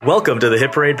Welcome to the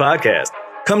Hit Parade Podcast.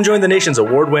 Come join the nation's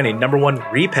award-winning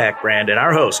 #1 repack brand and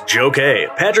our hosts, Joe K,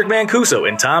 Patrick Mancuso,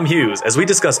 and Tom Hughes, as we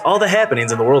discuss all the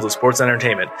happenings in the world of sports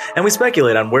entertainment, and we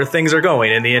speculate on where things are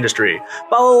going in the industry.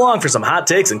 Follow along for some hot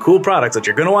takes and cool products that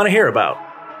you're going to want to hear about.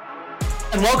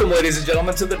 And welcome, ladies and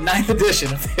gentlemen, to the 9th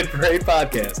edition of the Hit Parade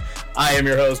Podcast. I am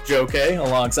your host, Joe K,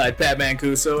 alongside Pat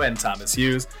Mancuso and Thomas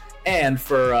Hughes. And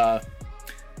for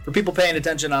people paying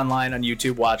attention online on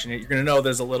YouTube watching it, you're going to know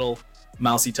there's a little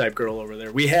mousy type girl over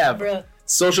there. We have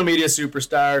social media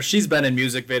superstar. She's been in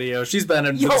music videos. She's been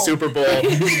in the Super Bowl.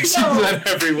 She's been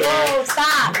everywhere. Yo,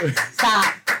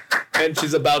 stop. And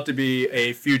she's about to be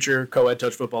a future co-ed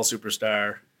touch football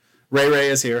superstar. Ray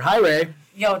is here. Hi, Ray.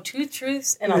 Yo, 2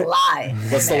 truths and a lie.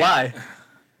 What's the lie?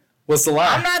 What's the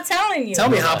lie? I'm not telling you. Tell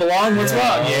me, hop along. What's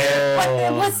wrong?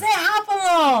 Yeah. What's that? Hop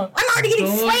along. I'm already getting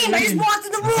flamed. I just walked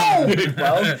in the room.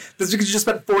 Well, that's because you just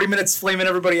spent 40 minutes flaming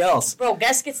everybody else. Bro,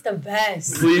 guest gets the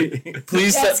best.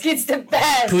 Please Guest gets the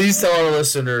best. Please tell our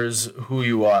listeners who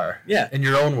you are. Yeah. In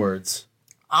your own words.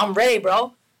 I'm Ray,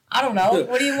 bro. I don't know.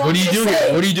 What do you want What do you me to do say?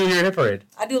 here? What do you do here at Hit Parade?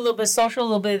 I do a little bit of social, a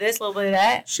little bit of this, a little bit of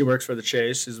that. She works for the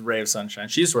Chase. She's a ray of sunshine.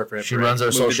 She used to work for Hit She Parade. runs our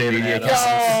Moved social to David media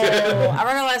Adams. I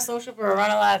run a lot of social, but I run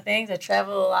a lot of things. I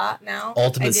travel a lot now.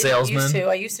 Ultimate salesman.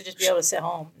 I used to just be able to sit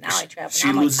home. Now I travel.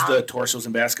 She loses the torsos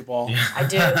in basketball. I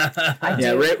do.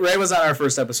 Yeah, Ray was on our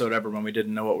first episode ever when we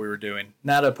didn't know what we were doing.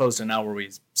 Not opposed to now where we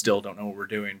still don't know what we're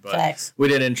doing, but Facts. we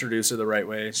did introduce her the right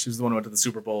way. She was the one who went to the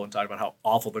Super Bowl and talked about how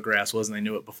awful the grass was, and they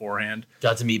knew it beforehand.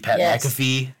 Got to meet Pat Yes.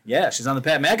 McAfee. Yeah, she's on the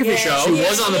Pat McAfee show. She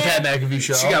was on the Pat McAfee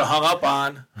show. She got hung up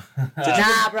on.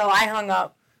 Nah, bro, I hung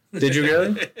up. Did you really?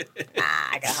 Nah,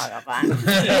 I got hung up on.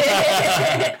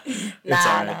 It's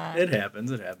all right. Nah. It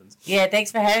happens. Yeah,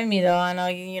 thanks for having me, though. I know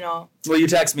you know. Well, you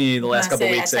texted me the last couple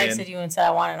weeks I texted saying, you and said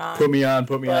I wanted on. put me on.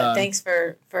 But thanks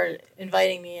for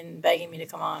inviting me and begging me to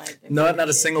come on. Not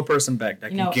a single person begged. I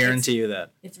can You know, guarantee you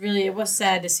that. It was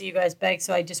sad to see you guys beg,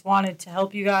 so I just wanted to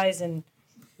help you guys and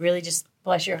really just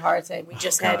bless your hearts. We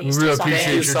just had We Easter really Sunday.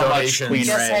 appreciate your so much, donation. Queen We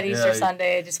just Ray. had Easter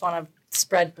Sunday. I just want to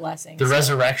spread blessings. The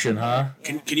resurrection, huh?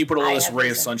 Can you put a little I this have ray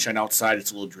of to say. sunshine outside?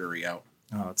 It's a little dreary out.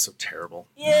 Oh, it's so terrible.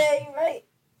 Yeah, you're right.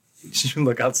 You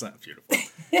look outside. Beautiful.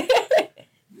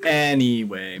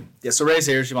 Anyway. Yeah, so Ray's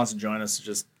here. She wants to join us. She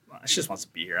just wants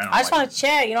to be here. I just want to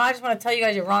chat. I just want to tell you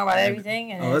guys you're wrong about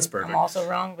everything. And that's perfect. I'm also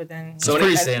wrong, but then... So It's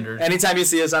pretty standard. Anytime you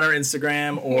see us on our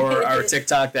Instagram or our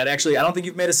TikTok, I don't think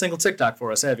you've made a single TikTok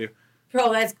for us, have you?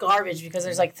 Bro, that's garbage because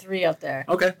there's like 3 up there.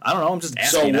 Okay. I don't know. I'm just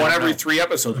So asking. one every 3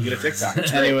 episodes we get a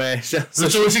TikTok. Anyway. So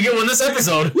we should get one this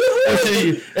episode.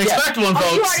 Expect one,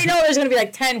 Oh, you folks. already know there's going to be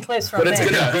like 10 clips from But it's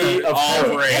there. going to be All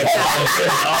Ray.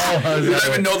 Oh, You don't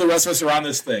even know the rest of us are on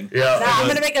this thing. yeah. Nah, I'm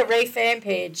going to make a Ray fan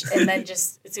page and then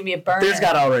it's going to be a burner. There's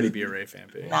got to already be a Ray fan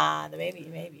page. Nah,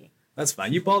 maybe. That's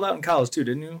fine. You balled out in college too,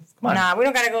 didn't you? Come on. Nah, we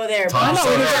don't got to go there. Tom But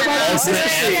Sawyer, we don't gotta ultimate go there.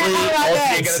 athlete, How about ultimate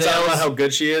that? You're going to talk about how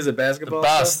good she is at basketball? The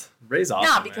best. Ray's awesome.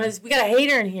 Nah, because we got a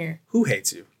hater in here. man. Who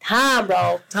hates you? Tom,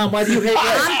 bro. Tom, why do you hate Ray?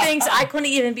 Tom thinks I couldn't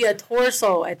even be a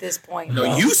torso at this point. No,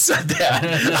 bro. you said that.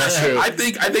 That's true. I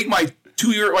think my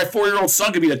 4-year-old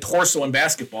son could be a torso in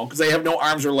basketball because they have no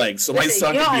arms or legs. So my Listen,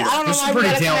 son you know, could be. I don't know There's why some we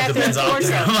pretty gotta come talented after ones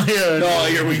the out torso. there. No,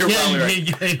 you're probably right.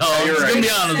 You're You're gonna be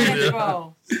right. honest with you.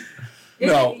 Bro.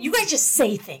 No. You guys just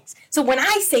say things. So when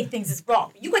I say things, it's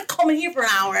wrong. You guys come in here for an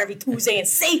hour every Tuesday and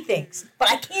say things, but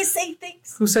I can't say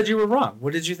things. Who said you were wrong?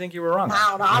 What did you think you were wrong on? I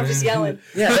don't know. I'm just yelling.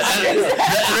 Yeah. The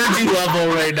energy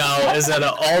level right now is at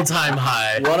an all-time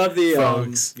high. One of the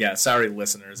Folks. sorry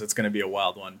listeners, it's going to be a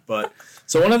wild one. But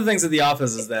so one of the things at the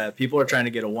office is that people are trying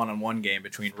to get a one-on-one game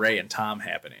between Ray and Tom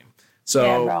happening. So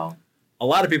Yeah, bro. a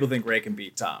lot of people think Ray can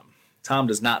beat Tom. Tom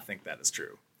does not think that is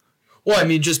true. Well, I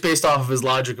mean, just based off of his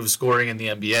logic of scoring in the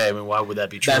NBA, I mean, why would that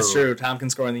be true? That's true. Tom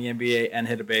can score in the NBA and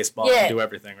hit a baseball Yeah. and do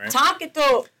everything, right? Tom can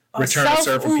throw a Return a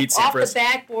serve for Pete self-oop off Sampras. the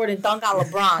backboard and dunk on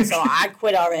LeBron, so I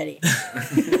quit already.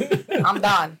 I'm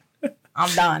done.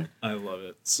 I love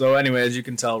it. So anyway, as you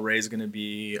can tell, Ray's going to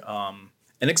be an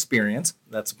experience.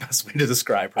 That's the best way to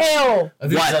describe her. Ew. I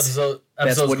think What? this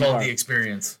episode's what you called are. The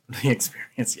Experience. The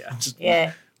experience, yeah. Just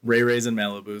Yeah. Ray's and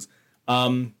Malibu's.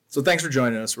 So thanks for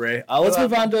joining us, Ray. Let's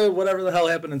move on to whatever the hell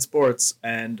happened in sports.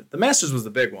 And the Masters was the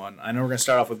big one. I know we're going to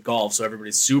start off with golf, so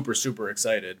everybody's super, super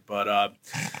excited. But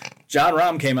John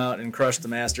Rahm came out and crushed the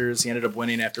Masters. He ended up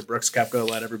winning after Brooks Koepka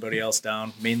let everybody else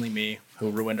down, mainly me, who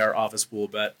ruined our office pool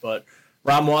bet. But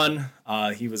Rahm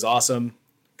won. He was awesome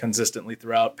consistently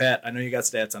throughout. Pat, I know you got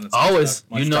stats on it. Always.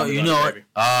 You know it.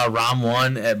 Rahm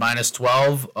won at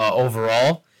 -12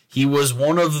 overall. He was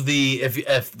one of the,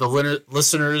 if the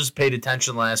listeners paid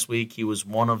attention last week, he was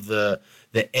one of the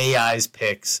AI's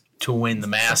picks to win the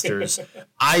Masters.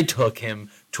 I took him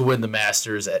to win the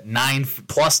Masters at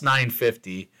plus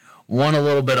 950. Won a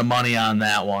little bit of money on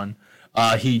that one.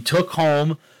 He took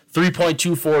home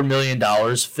 $3.24 million.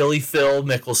 Philly Phil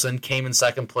Mickelson came in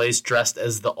second place, dressed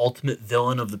as the ultimate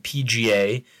villain of the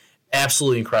PGA.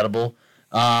 Absolutely incredible.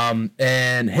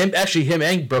 And him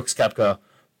and Brooks Koepka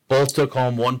both took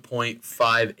home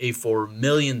 $1.584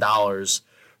 million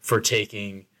for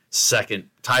taking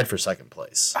tied for second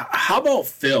place. How about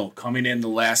Phil coming in the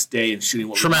last day and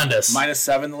shooting? Tremendous.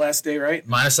 -7 the last day, right?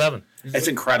 -7. That's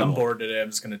incredible. I'm bored today. I'm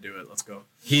just going to do it. Let's go.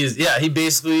 He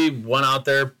basically went out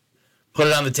there, put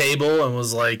it on the table, and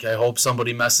was like, I hope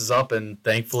somebody messes up. And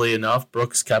thankfully enough,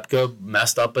 Brooks Koepka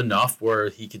messed up enough where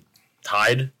he could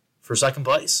tied for second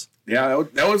place. Yeah,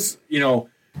 that was,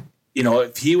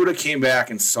 if he would have came back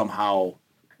and somehow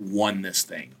won this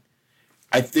thing,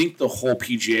 I think the whole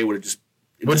PGA would have just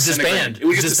disbanded. It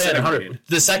was just disintegrated.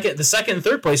 The second and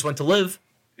third place went to Liv.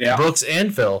 Yeah. Brooks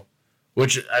and Phil,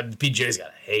 which the PGA's got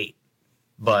to hate,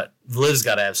 but Liv's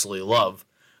got to absolutely love.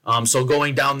 So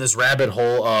going down this rabbit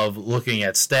hole of looking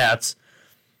at stats,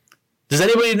 does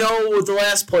anybody know what the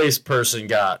last place person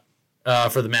got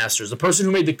for the Masters? The person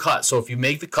who made the cut. So if you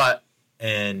make the cut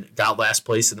and got last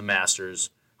place in the Masters,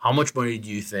 how much money do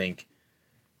you think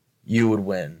you would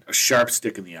win? A sharp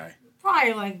stick in the eye.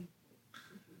 Probably like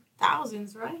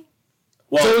thousands, right?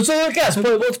 Well, so let's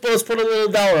put a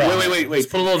little dollar on it. Wait. Let's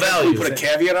put a little value. Put a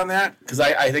caveat on that because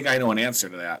I think I know an answer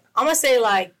to that. I'm gonna say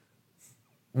like.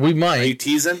 We might. Are you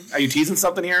teasing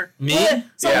something here? Me?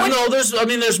 So yeah. No,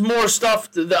 there's more stuff.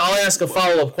 I'll ask a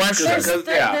follow-up question.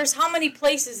 There's how many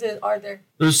places are there?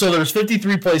 There's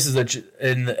 53 places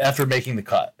after making the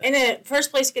cut. And then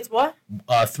first place gets what?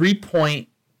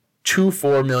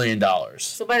 $3.24 million.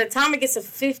 So by the time it gets to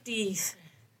 50, it's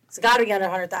got to be under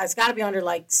 100,000. It's got to be under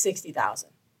like 60,000.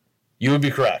 You would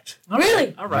be correct.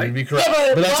 Really? All right. You would be correct.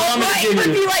 Yeah, but that's all I'm going to give you.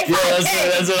 Would be like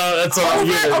that's what I'm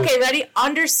giving you. Okay, ready?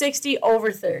 Under 60,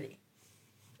 over 30.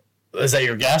 Is that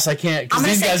your guess? I can't, because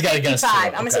these guys got to guess.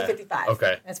 I'm going to say 55.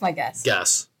 Okay. That's my guess.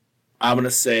 Guess. I'm going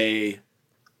to say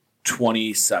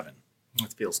 27.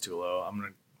 That feels too low. I'm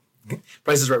going to...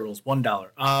 Price is Right rules, $1. No,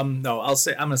 I'm going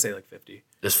to say like 50.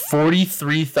 It's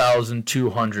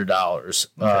 $43,200.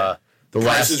 Okay. The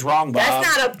price is wrong, Bob.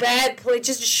 That's not a bad play.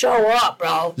 Just show up,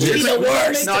 bro. Be the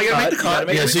worst. No, you gotta make the cut.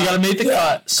 So you gotta make the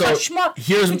cut. So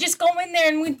here's we just go in there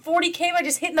and win 40K by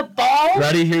just hitting the ball.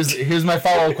 Ready? Here's my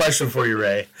follow-up question for you,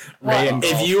 Ray.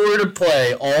 If you were to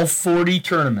play all 40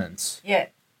 tournaments,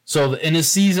 so in a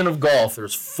season of golf,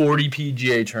 there's 40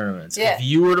 PGA tournaments. Yeah. If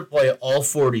you were to play all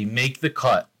 40, make the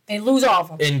cut, and lose all of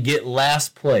them, and get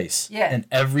last place in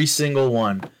every single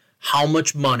one, how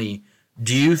much money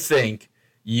do you think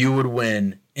you would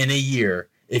win in a year?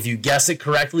 If you guess it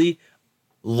correctly,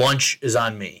 lunch is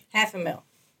on me. $500,000.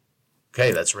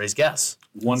 Okay, that's Ray's guess.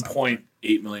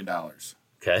 $1.8 million.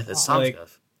 Okay, that sounds good.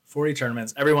 40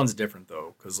 tournaments. Everyone's different,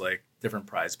 though, because, like, different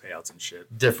prize payouts and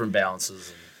shit. Different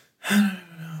balances.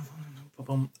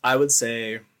 I would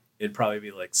say it'd probably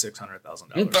be like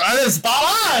 $600,000. That is spot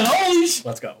on! Holy shit!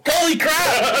 Let's go. Holy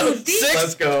crap!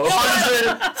 Let's go.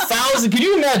 600,000. Can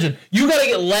you imagine? You got to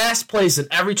get last place in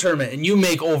every tournament, and you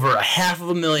make over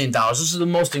 $500,000. This is the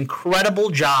most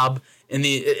incredible job in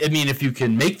the. I mean, if you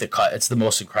can make the cut, it's the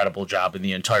most incredible job in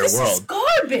the entire world. This is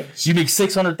garbage. You make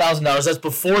 $600,000. That's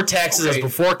before taxes. Okay. That's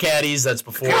before caddies. That's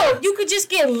before. Bro, you could just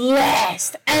get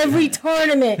last every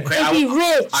tournament and be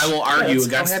rich. I will argue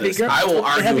against this. I will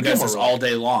argue against this all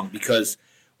day long because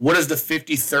what does the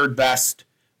 53rd best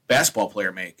basketball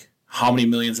player make? How many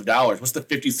millions of dollars? What's the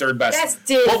 53rd best? That's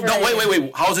different. Well, no,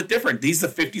 wait. How is it different? He's the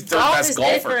 53rd best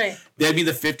golfer. Different. They'd be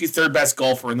the 53rd best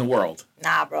golfer in the world.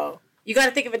 Nah, bro. You got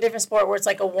to think of a different sport where it's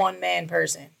like a one-man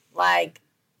person. Like,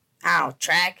 I don't know,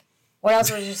 track. What else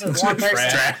was just one person?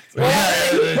 Track.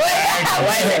 Archery.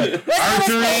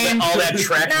 All that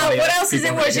track No, money. what else is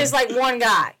it where it's just like one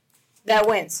guy that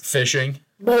wins? Fishing.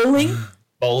 Bowling.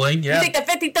 Bowling, yeah. You think the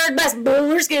 53rd best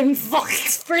bowler's getting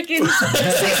freaking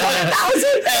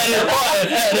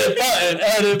 600,000?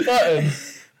 Edit button.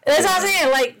 That's what I'm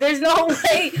saying. Like, there's no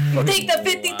way you think the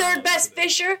 53rd best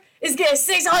fisher is getting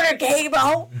 600K,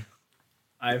 bro.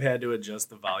 I've had to adjust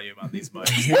the volume on these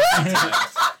mics.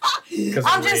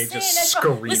 I'm just saying.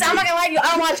 Listen, I'm not gonna lie to you.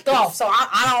 I don't watch golf, so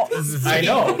I don't. I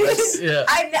know. Yeah.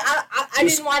 I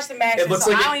didn't watch the matches, It looks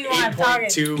so like I don't an even want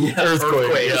to talk. 8.2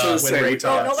 earthquake. Yeah, when Ray Bro,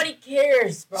 talks. nobody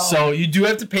cares, bro. So you do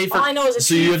have to pay for. All I know is a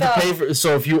so you have to tree pay for.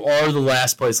 So if you are the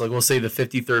last place, like we'll say the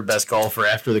 53rd best golfer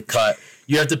after the cut,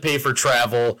 you have to pay for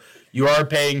travel. You are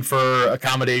paying for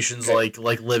accommodations like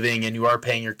living, and you are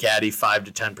paying your caddy 5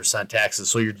 to 10% taxes.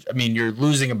 So you're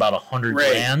losing about $100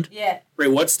 grand. Yeah. Ray,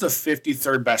 what's the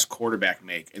 53rd best quarterback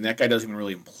make? And that guy doesn't even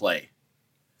really play.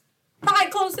 Probably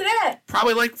close to that.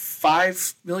 Probably like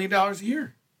 $5 million a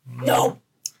year. No.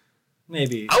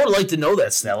 Maybe. I would like to know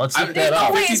that stat. Let's look that no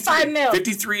up. way it's $5 million.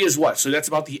 53 is what? So that's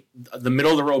about the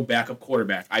middle of the road backup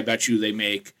quarterback. I bet you they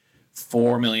make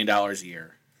 $4 million a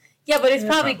year. Yeah, but it's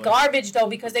probably garbage though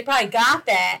because they probably got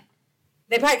that.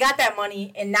 They probably got that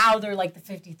money, and now they're like the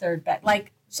 53rd back.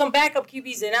 Like some backup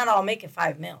QBs, they're not all making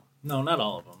 $5 million. No, not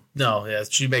all of them. No, yeah,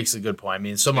 she makes a good point. I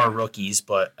mean, some are rookies,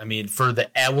 but I mean, for the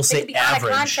we'll say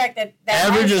average. That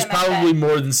average is probably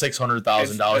more than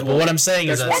 $600,000. But what I'm saying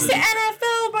is that's the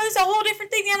NFL, bro. It's a whole different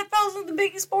thing. The NFL is the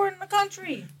biggest sport in the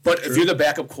country. But if you're the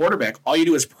backup quarterback, all you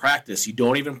do is practice. You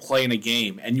don't even play in a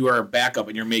game, and you are a backup,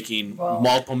 and you're making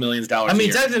multiple millions of dollars. I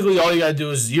mean, technically, all you gotta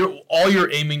do is all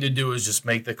you're aiming to do is just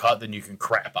make the cut. Then you can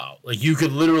crap out. Like you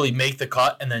could literally make the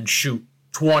cut and then shoot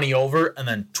 20 over and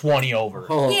then 20 over.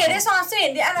 Yeah, that's what I'm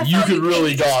saying. The NFL, you could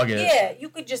really dog it. Yeah, you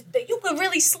could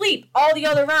really sleep all the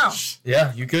other rounds.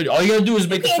 Yeah, you could. All you gotta do is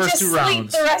make the first 2 rounds. You can't just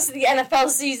sleep the rest of the NFL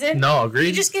season. No, agreed.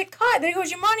 You just get cut. There goes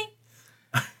your money.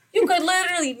 You could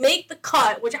literally make the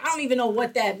cut, which I don't even know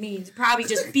what that means. Probably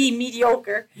just be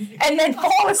mediocre and then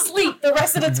fall asleep the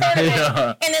rest of the tournament.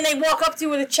 Yeah. And then they walk up to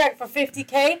you with a check for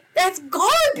 $50K. That's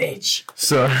garbage.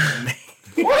 So...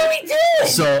 What are we doing?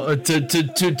 So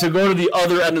to go to the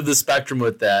other end of the spectrum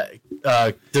with that,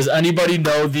 does anybody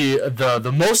know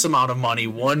the most amount of money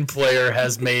one player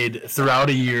has made throughout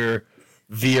a year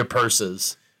via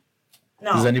purses?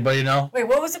 No. Does anybody know? Wait,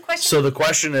 what was the question? So the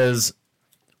question is,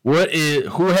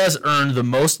 who has earned the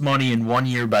most money in 1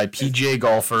 year by PGA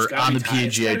golfer on the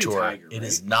PGA Tour? Tiger, right? It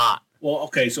is not. Well,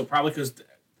 okay, so probably because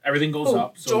everything goes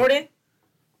up. So Jordan?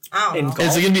 I don't know.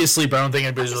 It's going to be a sleeper. I don't think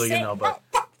anybody's really going to know, but...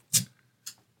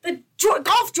 The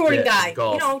golf Jordan guy.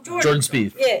 Golf. You know, Jordan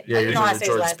Spieth. Yeah, I didn't know how to say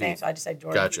his last name, so I just said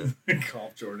Jordan. Gotcha.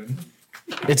 Golf Jordan.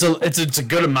 It's a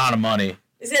good amount of money.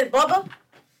 Is it Bubba?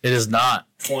 It is not.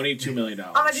 $22 million.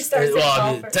 I'm going to just start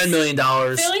saying golfers. $10 million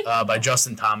by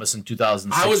Justin Thomas in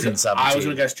 2016-17. I was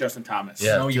going to guess Justin Thomas.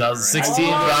 Yeah, 2016,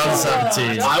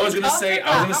 2017. I was going to say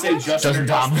Justin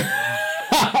Thomas.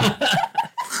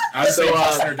 I was saying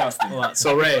Justin or Dustin.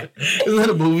 So Ray, isn't that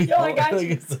a movie? Yo, I got you.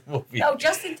 It's a movie. No,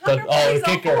 Justin Tucker. The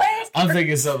kicker. I'm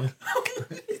thinking something.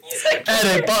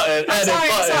 Edit button.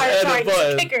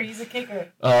 Sorry. He's a kicker.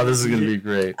 Oh, this is gonna be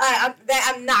great.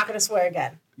 I'm not gonna swear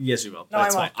again. Yes, you will. No,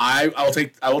 That's I fine.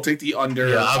 I will take the under.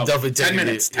 Yeah, I'm definitely 10 taking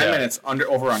minutes. 10 minutes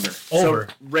under. Over. Over.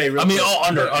 Ray, under.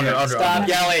 Stop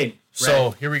yelling.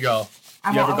 So here we go.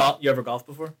 You ever golfed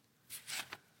before?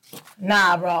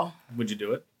 Nah, bro. Would you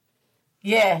do it?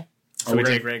 Yeah. So we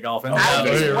take Ray golfing. I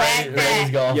would just whack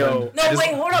that. Yo, no,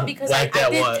 wait, hold up, because I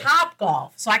did Top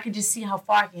Golf, so I could just see how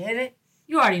far I can hit it.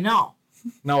 You already know.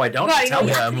 No, I don't. Tell me.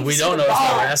 Yeah, we don't know. That's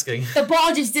why we're asking. The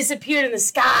ball just disappeared in the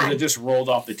sky. It just rolled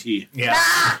off the tee. Yeah.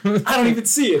 Nah. I don't even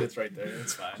see it. It's right there.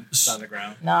 It's fine. It's on the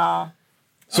ground. No.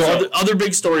 So other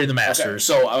big story in the Masters.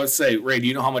 Okay, so I would say, Ray, do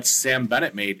you know how much Sam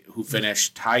Bennett made, who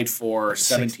finished tied for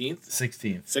 17th?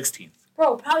 16th.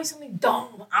 Bro, probably something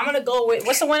dumb. I'm going to go with,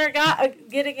 what's the winner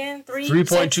get again?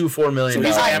 $3.24 million. So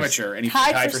he's an amateur, and he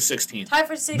tied for 16th. Tied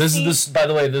for 16th. By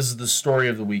the way, this is the story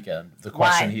of the weekend, the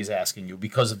question he's asking you,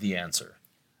 because of the answer.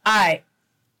 All right.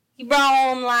 He brought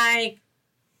home like,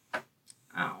 I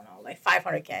don't know, like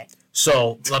 $500K.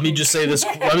 So let me just say this.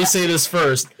 Let me say this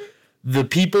first. The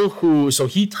people so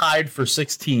he tied for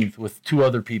 16th with 2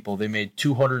 other people. They made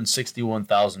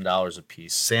 $261,000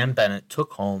 apiece. Sam Bennett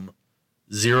took home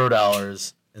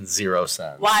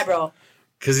 $0.00. Why, bro?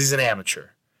 Because he's an amateur.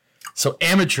 So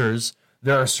amateurs,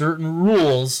 there are certain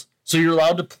rules. So you're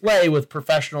allowed to play with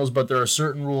professionals, but there are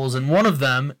certain rules, and one of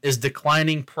them is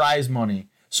declining prize money.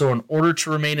 So in order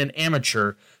to remain an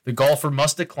amateur, the golfer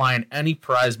must decline any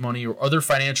prize money or other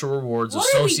financial rewards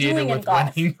associated with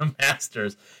winning the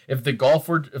Masters. If the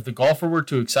golfer were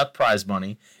to accept prize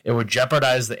money, it would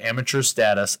jeopardize the amateur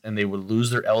status, and they would lose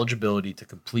their eligibility to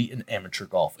complete an amateur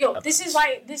golf. Yo, this is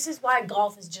why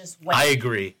golf is just whack. I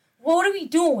agree. What are we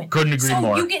doing? Couldn't agree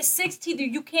more. So you get 16th,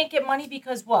 you can't get money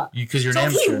because what? Because you're an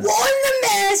amateur. amateur. So he won the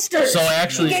Masters. So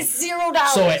actually, he gets $0.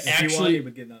 So I actually.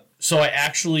 Then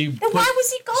why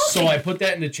was he golfing? So I put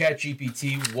that into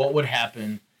ChatGPT. What would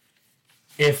happen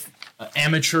if an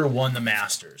amateur won the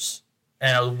Masters?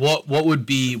 And what would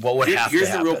happen?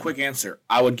 Here's the real quick answer.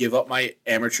 I would give up my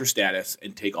amateur status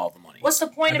and take all the money. What's the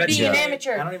point of being an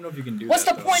amateur? I don't even know if you can do What's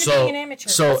that. What's the point of being an amateur?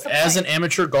 So as an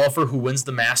amateur golfer who wins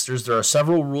the Masters, there are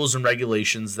several rules and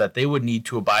regulations that they would need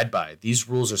to abide by. These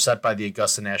rules are set by the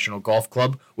Augusta National Golf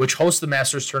Club, which hosts the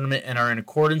Masters tournament and are in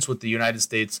accordance with the United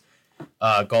States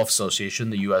Golf Association,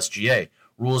 the USGA.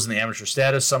 rules in the amateur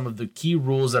status. Some of the key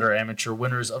rules that our amateur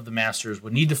winners of the Masters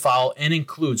would need to follow and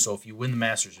include. So if you win the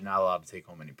Masters, you're not allowed to take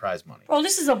home any prize money. Bro,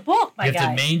 this is a book, my guy. You have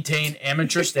to maintain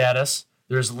amateur status.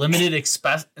 There's limited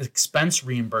expense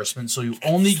reimbursement. So you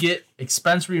only get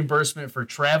expense reimbursement for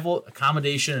travel,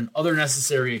 accommodation, and other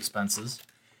necessary expenses.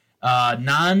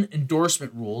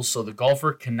 Non-endorsement rules. So the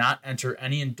golfer cannot enter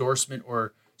any endorsement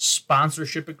or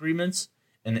sponsorship agreements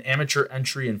in the amateur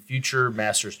entry and future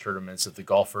Masters tournaments. If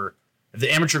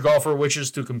the amateur golfer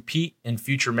wishes to compete in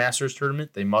future Masters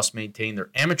tournament, they must maintain their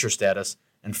amateur status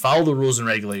and follow the rules and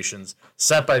regulations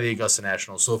set by the Augusta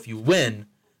Nationals. So if you win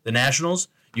the Nationals,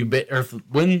 or if you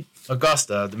win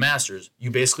Augusta, the Masters,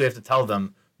 you basically have to tell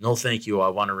them, no, thank you, I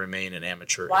want to remain an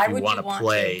amateur. Why if you would want to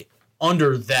play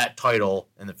under that title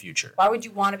in the future. Why would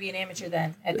you want to be an amateur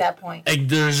then at that point?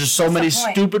 There's just so many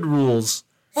stupid rules.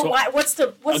 But what's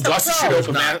the Augusta should pro?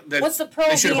 open What's the pro?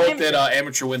 They should being hope amateur? that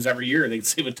amateur wins every year. They'd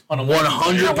save a ton of money.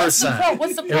 100%.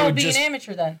 What's the pro being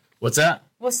amateur then? What's that?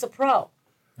 What's the pro?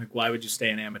 Like, why would you stay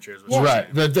in amateurs? Right.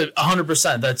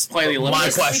 100%. That's Play the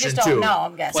Olympics. my question we just too. don't know,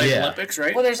 I'm guessing. Play the Olympics,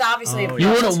 right? Well, there's obviously a pro. You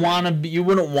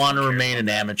wouldn't want to remain an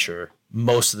amateur in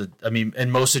most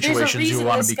situations you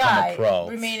want to become a pro.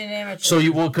 Remain an amateur. So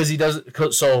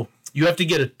so you have to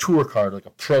get a tour card, like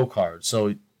a pro card.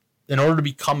 So in order to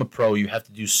become a pro, you have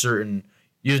to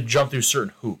jump through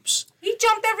certain hoops. He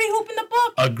jumped every hoop in the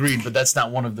book. Agreed, but that's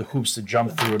not one of the hoops to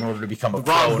jump through in order to become a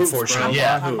pro, hoops, unfortunately.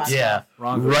 bro. Yeah.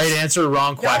 Wrong right hoops. answer,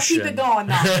 wrong question. Y'all keep it going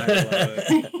now.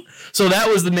 So that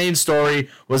was the main story,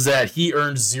 was that he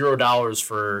earned $0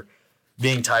 for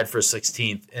being tied for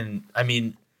 16th. And, I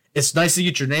mean, it's nice to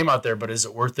get your name out there, but is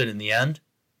it worth it in the end?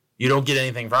 You don't get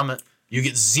anything from it. You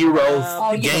get zero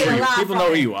gain. People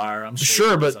know who you are. I'm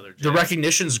sure, but the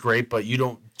recognition's great, but you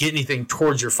don't get anything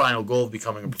towards your final goal of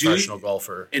becoming a professional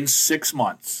golfer. In 6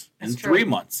 months, in 3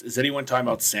 months, is anyone talking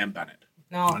about Sam Bennett?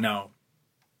 No.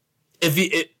 If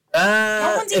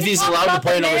he's allowed to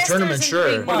play another tournament,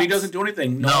 sure. But if he doesn't do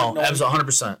anything, no, absolutely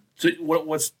 100%. So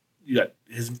what's you got?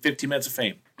 His 15 minutes of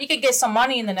fame. He could get some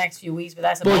money in the next few weeks, but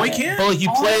that's about it. He can't. But like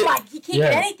you play, he can't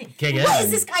get anything. What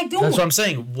is this guy doing? That's what I'm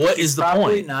saying. What is the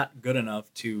probably point? Not good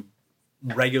enough to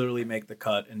regularly make the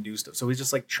cut and do stuff. So he's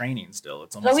just like training still.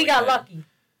 It's almost So he got lucky.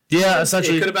 Yeah,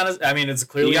 essentially. It could have been. It's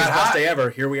clearly his best day ever.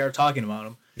 Here we are talking about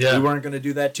him. Yeah. We weren't going to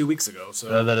do that 2 weeks ago.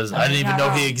 So that is. I didn't even know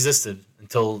he existed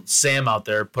until Sam out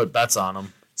there put bets on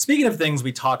him. Speaking of things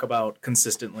we talk about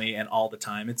consistently and all the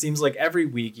time, it seems like every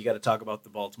week you got to talk about the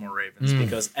Baltimore Ravens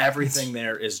because everything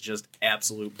there is just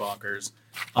absolute bonkers.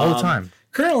 All the time.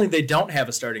 Currently, they don't have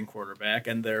a starting quarterback,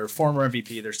 and their former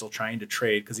MVP they're still trying to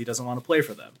trade because he doesn't want to play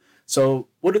for them. So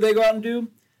what do they go out and do?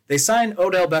 They signed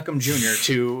Odell Beckham Jr.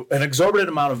 to an exorbitant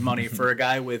amount of money for a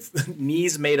guy with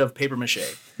knees made of paper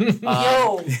mache.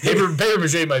 Paper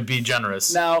mache might be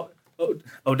generous. Now,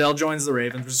 Odell joins the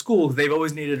Ravens, which is cool. They've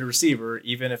always needed a receiver,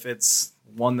 even if it's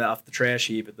one off the trash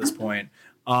heap at this point.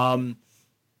 What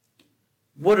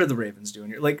are the Ravens doing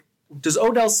here? Like, does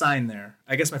Odell sign there?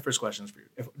 I guess my first question is for you.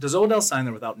 Does Odell sign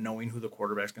there without knowing who the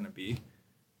quarterback's going to be?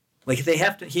 Like,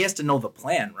 he has to know the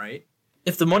plan, right?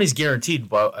 If the money's guaranteed,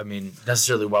 well, I mean,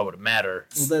 necessarily, why would it matter?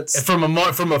 Well, that's from a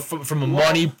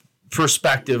money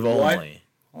perspective only.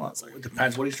 Well, it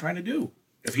depends what he's trying to do.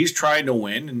 If he's trying to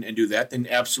win and do that, then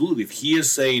absolutely. If he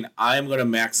is saying, I'm going to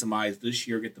maximize this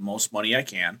year, get the most money I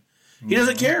can, he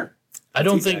doesn't care. I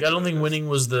don't think winning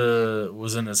was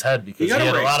in his head because he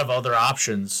had a lot of other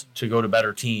options to go to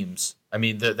better teams. I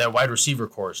mean, that wide receiver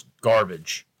course,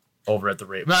 garbage over at the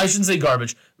Ravens. No, I shouldn't say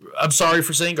garbage. I'm sorry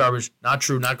for saying garbage. Not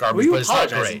true, not garbage, but it's not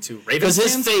great. Because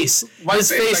his face, like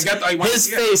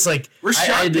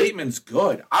Rashad Bateman's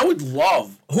good. I would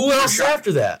love. Who else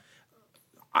after that?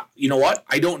 You know what?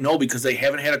 I don't know because they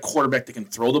haven't had a quarterback that can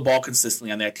throw the ball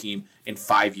consistently on that team in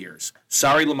 5 years.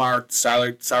 Sorry, Lamar.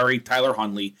 Sorry, Tyler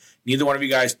Huntley. Neither one of you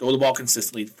guys throw the ball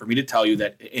consistently for me to tell you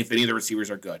that if any of the receivers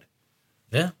are good.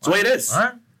 Yeah. That's the way it is. All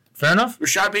right. Fair enough.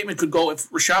 Rashad Bateman could go. If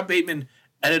Rashad Bateman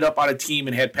ended up on a team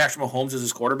and had Patrick Mahomes as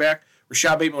his quarterback,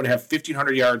 Rashad Bateman would have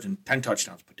 1,500 yards and 10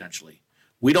 touchdowns potentially.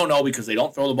 We don't know because they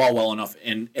don't throw the ball well enough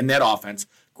in that offense.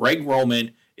 Greg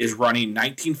Roman is running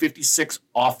 1956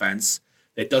 offense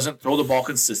that doesn't throw the ball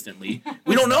consistently.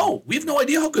 We don't know. We have no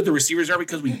idea how good the receivers are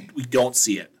because we don't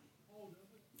see it.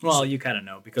 Well, you kind of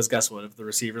know because guess what? If the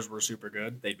receivers were super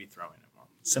good, they'd be throwing it well.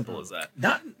 Simple as that.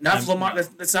 Not Lamar.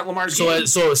 That's not Lamar's game.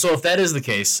 So if that is the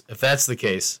case, if that's the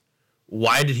case,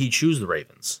 why did he choose the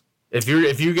Ravens? If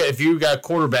you got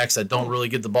quarterbacks that don't really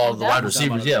get the ball to the wide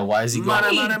receivers, why is he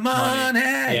going? Money.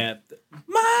 Yeah.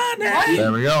 Money.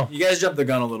 There we go. You guys jumped the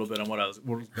gun a little bit on what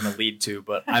we're going to lead to,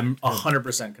 but I'm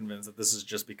 100% convinced that this is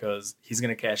just because he's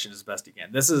going to cash in as best he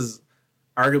can. This is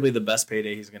arguably the best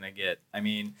payday he's going to get. I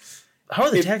mean, how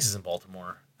are the taxes in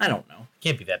Baltimore? I don't know.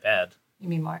 Can't be that bad. You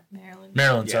mean Maryland?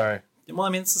 Maryland, Yeah. sorry. Well, I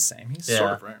mean, it's the same. He's Yeah.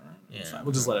 sort of right. Yeah. It's fine.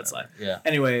 We'll just let it slide. Yeah.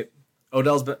 Anyway,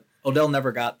 Odell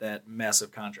never got that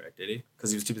massive contract, did he?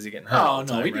 Because he was too busy getting hurt. Oh, all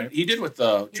the no, time, he right? did. He did with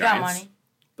the You got Giants. money.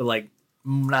 But like,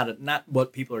 not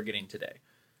what people are getting today.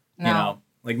 No. You know,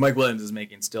 like Mike Williams is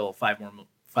making still $5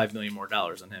 million more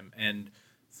than him, and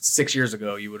 6 years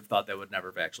ago you would have thought that would never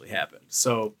have actually happened.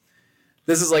 So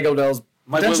this is like Odell's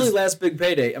potentially last big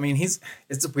payday. I mean,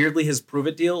 it's weirdly his prove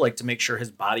it deal, like to make sure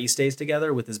his body stays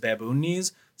together with his baboon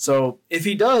knees. So if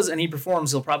he does and he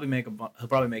performs, he'll probably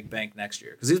make bank next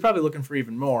year because he's probably looking for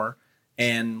even more.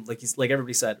 And like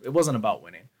everybody said, it wasn't about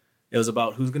winning. It was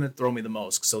about who's going to throw me the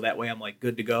most. So that way I'm like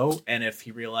good to go. And if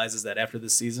he realizes that after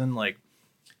this season, like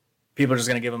people are just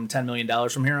going to give him $10 million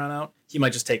from here on out, he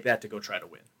might just take that to go try to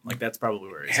win. Like that's probably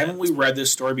where he's Haven't at. we read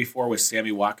this story before with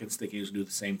Sammy Watkins thinking he was going to do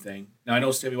the same thing? Now, I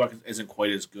know Sammy Watkins isn't quite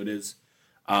as good as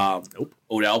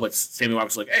Odell, but Sammy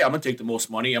Watkins was like, hey, I'm going to take the most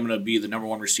money. I'm going to be the number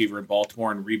one receiver in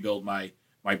Baltimore and rebuild my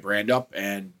brand up,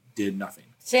 and did nothing.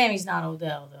 Sammy's not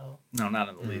Odell, though. No, not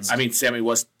in the least. I mean, Sammy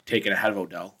was taken ahead of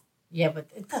Odell. Yeah, but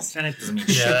it doesn't. That doesn't mean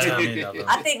Yeah, shit. I mean, nothing.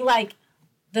 I think, like,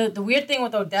 the weird thing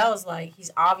with Odell is, like,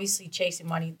 he's obviously chasing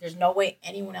money. There's no way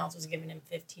anyone else was giving him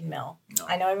 15 mil. No.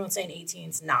 I know everyone's saying 18.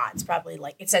 It's not. It's probably,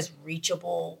 like, it says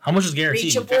reachable. How much is guaranteed?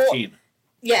 Reachable. 15.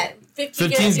 Yeah, 15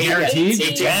 15's guaranteed?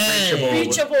 18. Dang.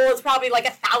 Reachable. It's probably like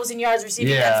 1,000 yards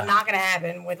receiving. Yeah. That's not going to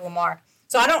happen with Lamar.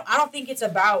 So I don't think it's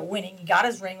about winning. He got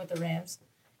his ring with the Rams.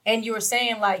 And you were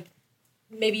saying, like,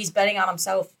 maybe he's betting on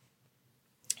himself.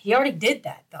 He already did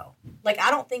that, though. Like, I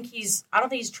don't think he's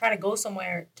trying to go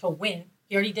somewhere to win.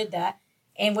 He already did that.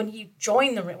 And when he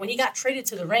got traded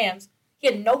to the Rams, he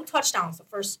had no touchdowns the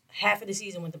first half of the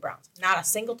season with the Browns. Not a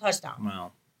single touchdown.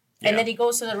 Well, And then he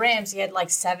goes to the Rams. He had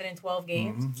like 7 and 12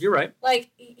 games. Mm-hmm. You're right.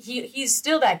 Like, he's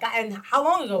still that guy. And how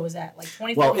long ago was that? Like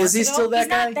 24 Well, months is he ago? still that he's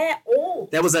guy? Not that old.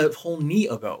 That was a whole knee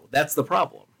ago. That's the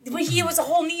problem. But he was a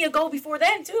whole knee ago before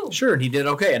then, too. Sure, and he did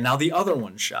okay, and now the other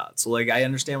one shot. So, like, I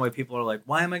understand why people are like,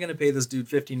 why am I going to pay this dude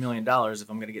 $15 million if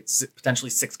I'm going to get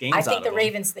potentially 6 games out I of think the him?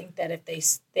 Ravens think that if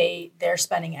they're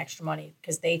spending extra money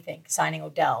because they think signing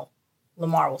Odell,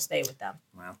 Lamar will stay with them.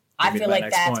 Well, I maybe feel my like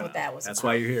next that's point. what that was That's about.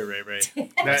 why you're here, Ray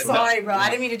Ray. I'm sorry, bro. I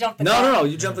didn't mean to jump the gun. No.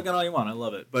 You jump the gun all you want. I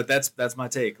love it. But that's my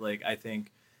take. Like, I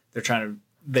think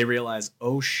they realize,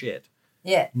 oh, shit.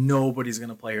 Yeah. Nobody's going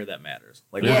to play here that matters.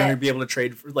 Like, Yeah. we're going to be able to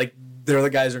trade for, like, they're the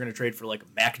guys who are going to trade for, like,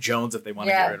 Mac Jones if they want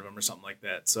to Yeah. get rid of him or something like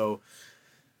that. So,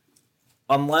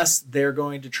 unless they're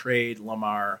going to trade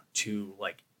Lamar to,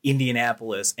 like,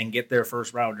 Indianapolis and get their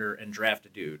first rounder and draft a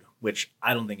dude, which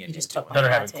I don't think You Indians just took do. my Better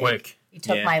hot have it take. quick. You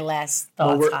took Yeah. my last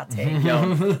Well, thoughts, we're-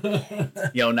 hot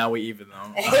take. Yo, now we even,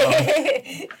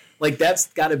 though. Like, that's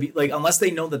got to be, like, unless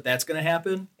they know that that's going to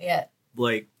happen, Yeah.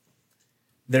 like,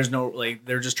 there's no, like,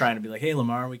 they're just trying to be like, hey,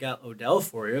 Lamar, we got Odell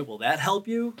for you. Will that help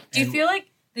you? Do you And- feel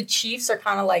like the Chiefs are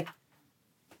kind of like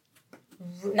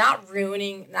not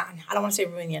ruining? I don't want to say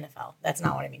ruining the NFL. That's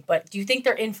not what I mean. But do you think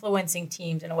they're influencing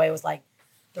teams in a way? It was like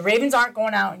the Ravens aren't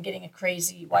going out and getting a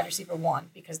crazy wide receiver one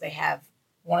because they have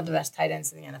one of the best tight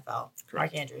ends in the NFL,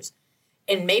 Mark Andrews,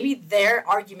 and maybe their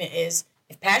argument is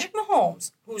if Patrick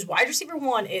Mahomes, whose wide receiver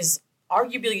one is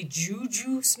arguably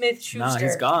Juju Smith-Schuster. Nah,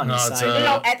 he's gone. No, He's it's, signed.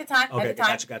 No, at the time, Okay,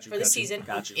 got you, for the season,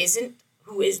 got you.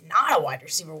 who is not a wide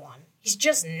receiver one. He's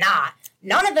just not.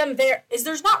 None of them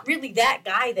there's not really that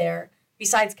guy there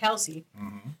besides Kelsey.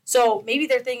 Mm-hmm. So maybe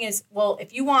their thing is, well,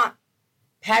 if you want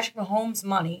Patrick Mahomes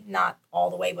money, not all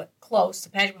the way, but close to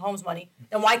Patrick Mahomes money,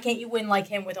 then why can't you win like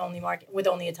him with only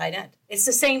a tight end? It's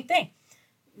the same thing.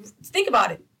 Think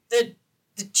about it.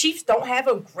 The Chiefs don't have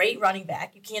a great running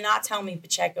back. You cannot tell me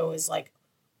Pacheco is like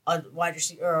a wide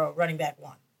receiver or a running back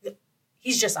one.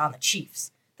 He's just on the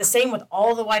Chiefs. The same with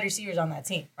all the wide receivers on that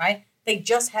team, right? They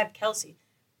just have Kelsey.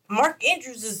 Mark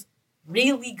Andrews is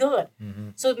really good. Mm-hmm.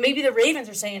 So maybe the Ravens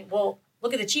are saying, well,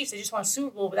 look at the Chiefs. They just won a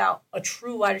Super Bowl without a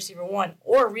true wide receiver one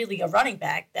or really a running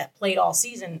back that played all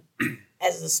season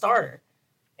as a starter.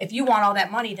 If you want all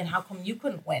that money, then how come you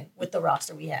couldn't win with the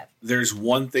roster we have? There's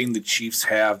one thing the Chiefs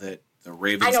have that the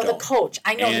Ravens I know don't. the coach.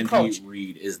 Andy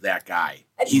Reid is that guy.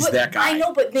 He's But that guy. I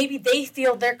know, but maybe they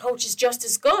feel their coach is just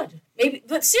as good. Maybe,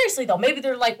 but seriously though, maybe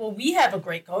they're like, well, we have a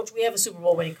great coach. We have a Super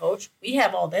Bowl winning coach. We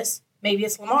have all this. Maybe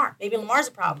it's Lamar. Maybe Lamar's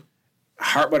a problem.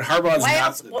 But Harbaugh's Why not.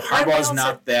 else- why Harbaugh's else-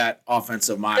 not that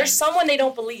offensive mind. There's someone they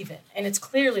don't believe in, and it's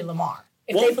clearly Lamar.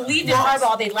 If they believed in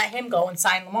Harbaugh, they'd let him go and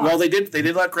sign Lamar. Well, they did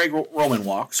let Greg Roman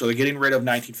walk, so they're getting rid of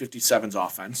 1957's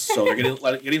offense. So they're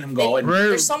getting him go. And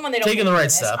There's someone they don't taking the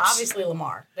right steps. steps. Obviously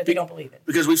Lamar, that they don't believe in.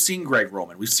 Because we've seen Greg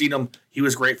Roman. We've seen him. He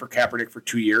was great for Kaepernick for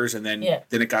 2 years, and then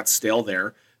it got stale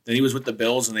there. Then he was with the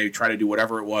Bills, and they tried to do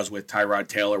whatever it was with Tyrod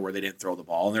Taylor where they didn't throw the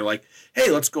ball. And they're like,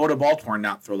 hey, let's go to Baltimore and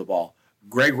not throw the ball.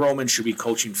 Greg Roman should be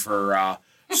coaching for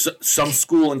some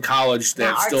school in college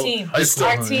that our team. Our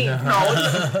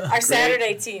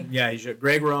Saturday team. Yeah, he should.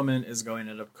 Greg Roman is going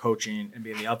to end up coaching and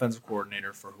being the offensive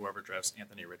coordinator for whoever drafts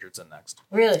Anthony Richardson next.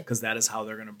 Really? Because that is how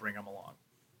they're going to bring him along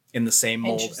in the same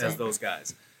mold as those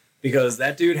guys. Because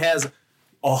that dude has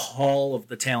all of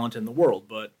the talent in the world,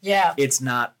 but it's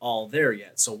not all there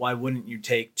yet. So why wouldn't you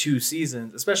take 2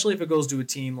 seasons, especially if it goes to a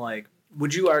team like,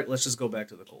 let's just go back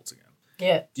to the Colts again.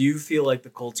 Yeah. Do you feel like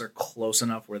the Colts are close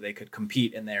enough where they could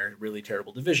compete in their really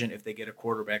terrible division if they get a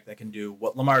quarterback that can do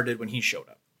what Lamar did when he showed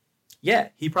up? Yeah,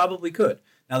 he probably could.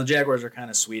 Now the Jaguars are kind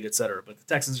of sweet, etc., but the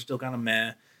Texans are still kind of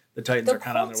meh. The Titans are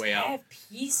kind of on their way out. Have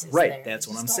pieces right, there. that's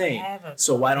what I'm saying.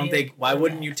 So why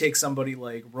wouldn't you take somebody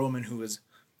like Roman, who is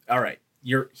all right?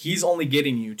 He's only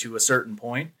getting you to a certain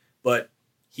point, but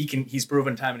he's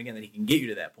proven time and again that he can get you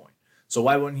to that point. So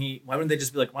why wouldn't they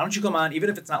just be like, why don't you come on, even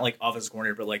if it's not like office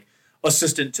coordinator, but like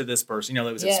assistant to this person, that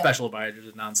was a special advisor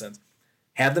to nonsense.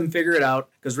 Have them figure it out,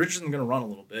 because Richardson's going to run a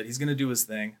little bit. He's going to do his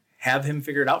thing. Have him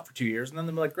figure it out for 2 years, and then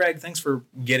they'll be like, Greg, thanks for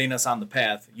getting us on the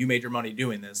path. You made your money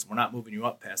doing this. We're not moving you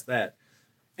up past that,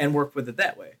 and work with it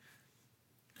that way.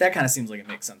 That kind of seems like it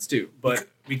makes sense too. But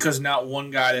because not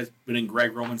one guy that's been in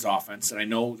Greg Roman's offense, and I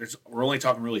know we're only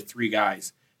talking really 3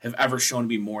 guys, have ever shown to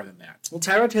be more than that. Well,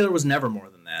 Tyrod Taylor was never more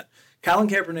than that. Colin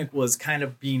Kaepernick was kind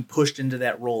of being pushed into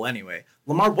that role anyway.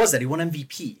 Lamar was that. He won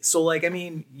MVP. So,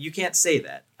 you can't say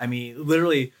that.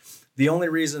 Literally, the only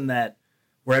reason that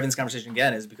we're having this conversation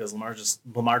again is because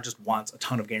Lamar just wants a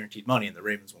ton of guaranteed money, and the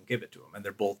Ravens won't give it to him. And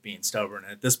they're both being stubborn.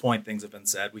 And at this point, things have been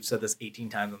said. We've said this 18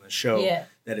 times on this show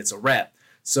that it's a wrap.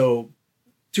 So,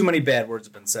 too many bad words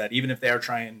have been said. Even if they are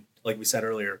trying, like we said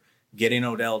earlier, getting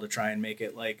Odell to try and make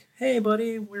it like, hey,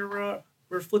 buddy, we're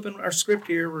flipping our script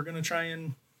here. We're going to try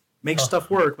and make stuff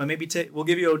work, but maybe we'll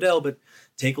give you Odell, but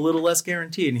take a little less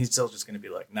guaranteed. And he's still just going to be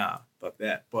like, nah, fuck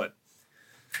that. But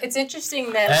it's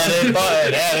interesting that add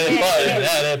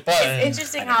it button. It's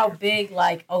interesting how big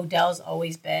Odell's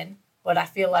always been, but I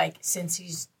feel like since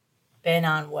he's been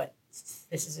on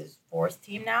this is his 4th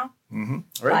team now.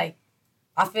 Mm-hmm. Right.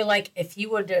 I feel like if he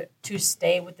were to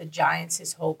stay with the Giants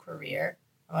his whole career,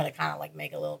 I'm going to kind of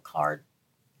make a little card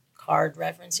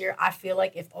reference here. I feel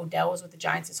like if Odell was with the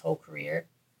Giants his whole career,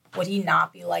 would he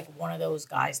not be one of those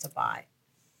guys to buy?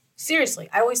 Seriously,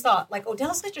 I always thought,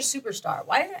 Odell's such a superstar.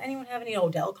 Why doesn't anyone have any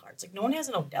Odell cards? No one has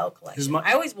an Odell collection.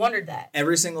 I always wondered that.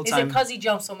 Every single time. Is it because he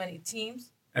jumped so many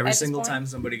teams? Every single time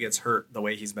somebody gets hurt, the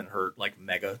way he's been hurt,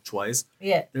 mega twice,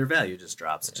 their value just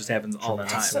drops. It just happens all the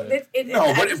time. So but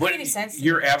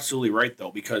you're absolutely right,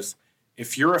 though, because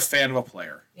if you're a fan of a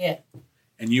player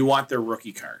and you want their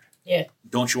rookie card,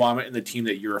 don't you want it in the team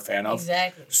that you're a fan of?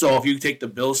 Exactly. So if you take the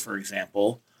Bills, for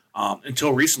example,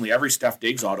 until recently, every Steph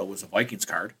Diggs auto was a Vikings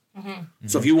card. Mm-hmm.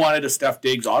 So if you wanted a Steph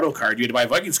Diggs auto card, you had to buy a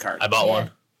Vikings card. I bought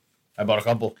one. I bought a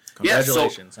couple.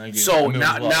 Congratulations. So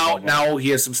now he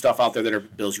has some stuff out there that are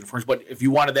Bills uniforms. But if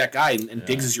you wanted that guy and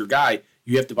Diggs is your guy,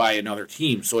 you have to buy another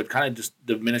team. So it kind of just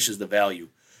diminishes the value.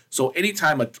 So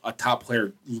anytime a top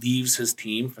player leaves his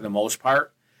team, for the most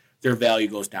part, their value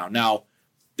goes down. Now,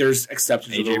 there's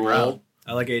exceptions to the rule.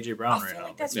 I like A.J. Brown right now. I feel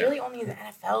like that's really only in the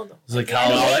NFL, though. It's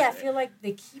college. I feel like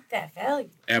they keep that value.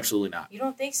 Absolutely not. You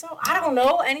don't think so? I don't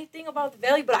know anything about the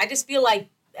value, but I just feel like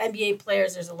NBA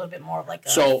players, there's a little bit more of a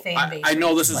fan base. I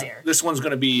know this one's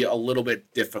going to be a little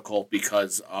bit difficult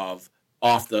because of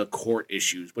off the court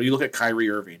issues. But you look at Kyrie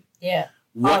Irving. Yeah.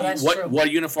 What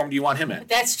uniform do you want him in?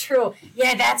 That's true.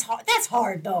 Yeah, that's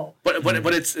hard though. But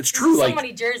it's true. So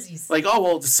many jerseys. The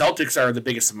Celtics are the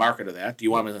biggest market of that. Do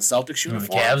you want him in the Celtics uniform?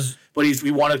 The Cavs. But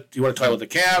you want to talk about the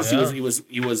Cavs? Yeah.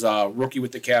 He was a rookie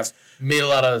with the Cavs. Made a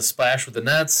lot of splash with the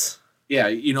Nets. Yeah,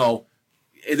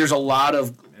 there's a lot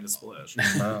of and a splash.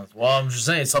 Well, I'm just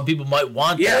saying, some people might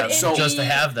want that just to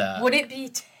have that. Would it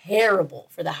be terrible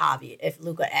for the hobby if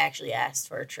Luka actually asked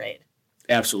for a trade?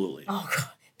 Absolutely. Oh God.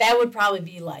 That would probably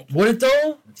be Would it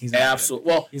though? Absolutely.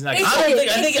 Well, he's not.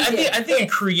 I think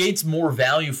it creates more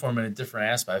value for him in a different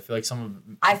aspect. I feel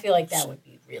like I feel like that would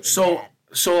be really bad. So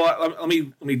let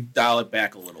me dial it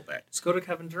back a little bit. Let's go to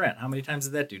Kevin Durant. How many times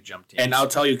did that dude jump teams? And I'll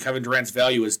tell you, Kevin Durant's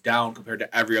value is down compared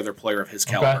to every other player of his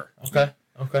caliber.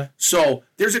 Okay. So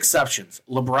there's exceptions.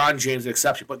 LeBron James is an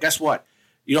exception, but guess what?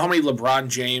 You know how many LeBron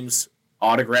James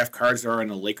autograph cards there are in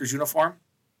a Lakers uniform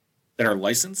that are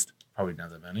licensed? Probably not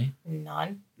that many.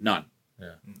 None. None.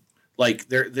 Yeah. Like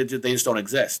they just don't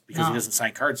exist because he No. doesn't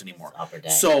sign cards anymore. Upper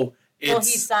deck. So Well,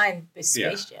 it's he signed the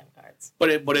Space Jam cards. but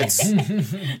it's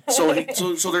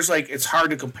so there's like it's hard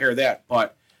to compare that,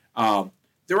 but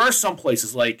there are some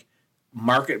places like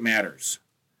market matters.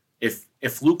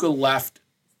 If Luka left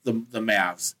the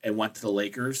Mavs and went to the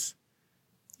Lakers,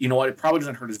 you know what? It probably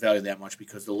doesn't hurt his value that much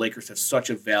because the Lakers have such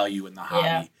a value in the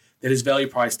hobby that his value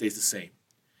probably stays the same.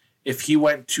 If he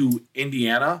went to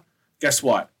Indiana, guess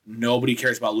what? Nobody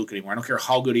cares about Luka anymore. I don't care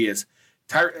how good he is.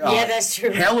 That's true.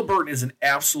 Halliburton is an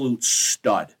absolute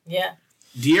stud. Yeah.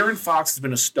 De'Aaron Fox has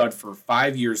been a stud for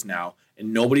 5 years now,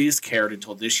 and nobody has cared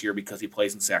until this year because he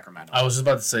plays in Sacramento. I was just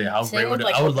about to say how Same great with, would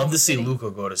like, I would love Oklahoma to see City.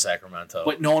 Luka go to Sacramento.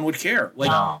 But no one would care.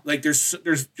 Like there's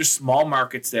just small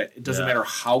markets that it doesn't matter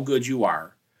how good you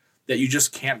are, that you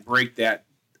just can't break that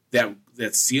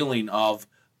ceiling of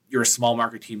you're a small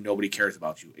market team, nobody cares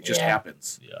about you. It just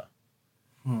happens.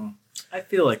 Yeah. I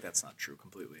feel like that's not true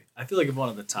completely. I feel like if one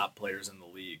of the top players in the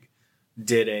league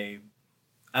did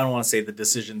I don't want to say the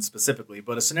decision specifically,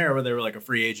 but a scenario where they were like a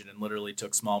free agent and literally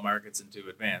took small markets into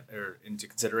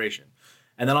consideration.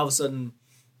 And then all of a sudden,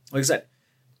 like I said,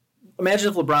 imagine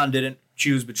if LeBron didn't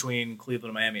choose between Cleveland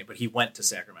and Miami, but he went to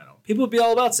Sacramento. People would be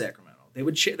all about Sacramento. They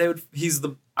would he's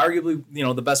the arguably,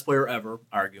 the best player ever,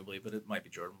 arguably, but it might be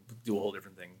Jordan. We'll do a whole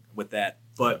different thing with that.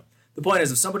 But the point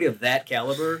is, if somebody of that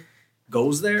caliber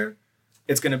goes there,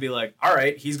 it's going to be like, all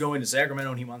right, he's going to Sacramento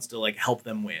and he wants to like help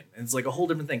them win. And it's like a whole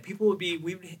different thing. People would be,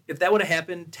 if that would have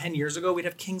happened 10 years ago, we'd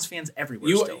have Kings fans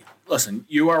everywhere still. Listen,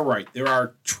 you are right. There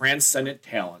are transcendent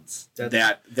talents that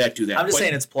do that. I'm just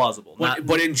saying it's plausible.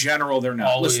 But in general, they're not.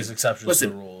 Always exceptions to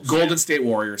the rules. Golden State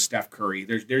Warriors, Steph Curry.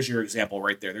 There's your example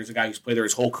right there. There's a guy who's played there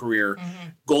his whole career. Mm-hmm.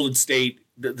 Golden State.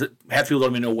 Half people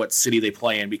don't even know what city they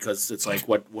play in because it's like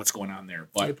what's going on there.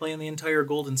 But they play in the entire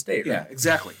Golden State. Right? Yeah,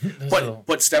 exactly.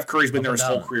 but Steph Curry's been there his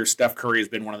whole down. career. Steph Curry has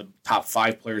been one of the top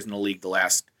 5 players in the league the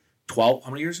last 12.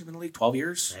 How many years has he been in the league? 12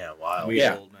 years. Yeah, wow.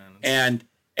 Yeah. Old, man.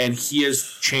 And he has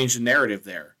changed the narrative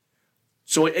there.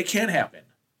 So it can happen.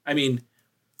 I mean,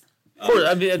 Of course,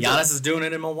 I mean, Giannis is doing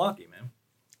it in Milwaukee, man.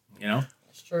 You know?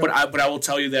 It's true. but I will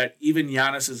tell you that even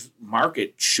Giannis's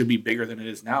market should be bigger than it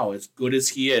is now. As good as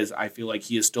he is, I feel like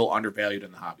he is still undervalued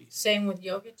in the hobby. Same with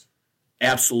Jokic.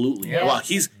 Absolutely. Yeah. Well,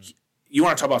 you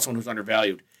want to talk about someone who's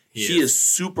undervalued. He is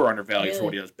super undervalued for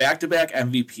what he does. Back-to-back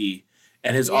MVP,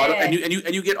 and his auto, and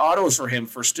you get autos for him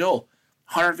for still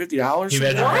 $150. Can you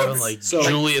imagine having like So-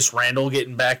 Julius Randle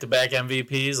getting back-to-back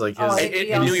MVPs? Like his,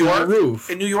 in New his York, roof.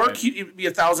 in New York, he'd be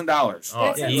 $1,000. Oh,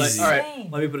 That's easy. All right,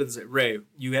 insane. let me put it this way. Ray,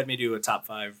 you had me do a top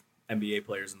 5 NBA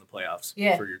players in the playoffs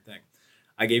Yeah. for your thing.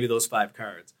 I gave you those 5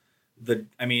 cards.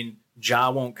 Ja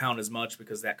won't count as much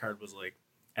because that card was like,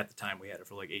 at the time we had it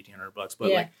for like $1,800,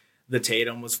 but like the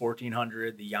Tatum was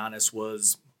 $1,400, the Giannis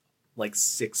was like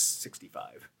 $665,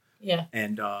 Yeah.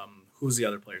 and who's the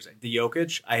other players? The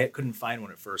Jokic, couldn't find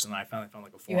one at first, and I finally found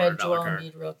like a You had $400 Joel card.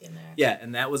 Embiid Rook in there. Yeah,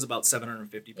 and that was about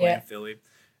 $750 playing Yeah. Philly,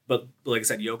 but like I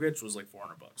said, Jokic was like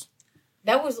 $400.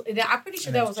 That was. I'm pretty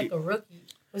sure that was like a rookie.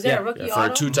 Was that Yeah. a rookie Yeah, for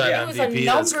auto? a two-time It was MVP, a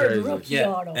that's numbered crazy. rookie Yeah,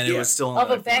 auto and it was still of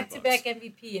a like $400. back-to-back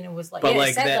MVP, and it was like But it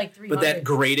like said that, like 300. but that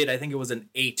graded, I think it was an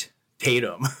 8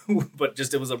 Tatum, but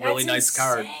just it was a really nice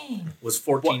card. Was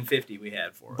 $1,450 we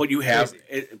had for it. But you have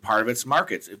Crazy. part of it's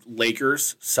markets.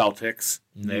 Lakers, Celtics,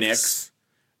 Knicks,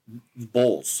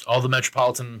 Bulls. All the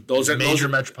metropolitan, Those are major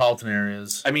metropolitan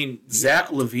areas. I mean, Zach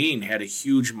LaVine had a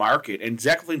huge market, and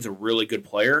Zach LaVine's a really good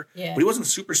player, Yeah. but he wasn't a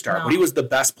superstar. No. But he was the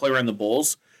best player in the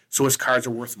Bulls, so his cards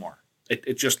are worth more.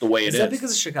 It's just the way it is. Is that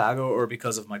because of Chicago or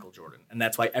because of Michael Jordan? And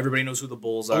that's why everybody knows who the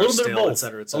Bulls are. A little bit still, of both. et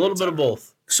cetera, et A cetera, little et bit of cetera.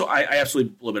 both. So I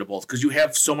absolutely a little bit of both because you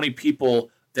have so many people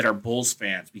that are Bulls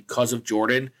fans because of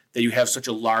Jordan that you have such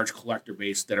a large collector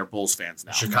base that are Bulls fans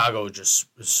now. Chicago just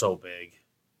is so big.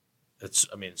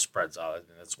 It spreads out. I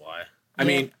think that's why. I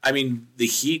mean, the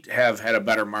Heat have had a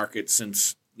better market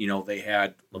since they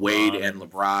had Wade and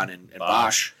LeBron and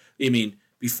Bosh. I mean,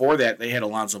 before that they had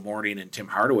Alonzo Mourning and Tim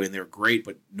Hardaway, and they were great,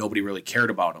 but nobody really cared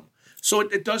about them. So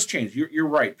it does change. You're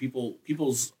right.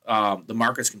 People's the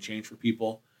markets can change for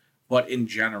people, but in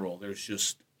general, there's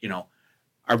just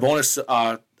our bonus.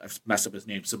 I've messed up his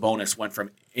name. Sabonis went from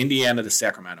Indiana to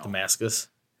Sacramento. Damascus.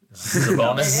 The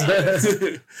bonus.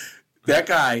 That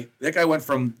guy went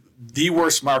from the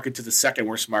worst market to the second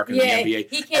worst market in the NBA.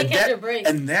 He can't catch a break.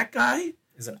 And that guy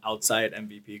Is an outside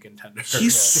MVP contender.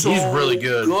 He's really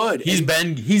good. He's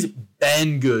And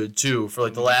been good too for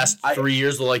like the last 3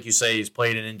 years. Like you say, he's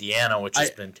played in Indiana, which has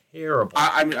been terrible.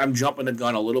 I'm jumping the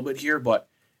gun a little bit here, but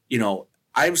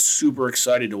I'm super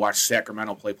excited to watch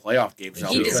Sacramento play playoff games now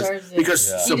He deserves it. because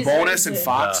Yeah. He Sabonis deserves and it.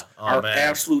 Fox are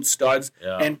absolute studs,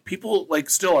 and people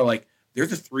still are like they're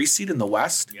the 3 seed in the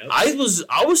West. Yep. I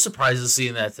was surprised to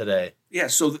seeing that today. Yeah,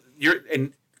 so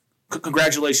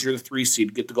congratulations, you're the 3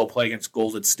 seed. Get to go play against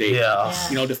Golden State. Yeah.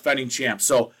 Defending champs.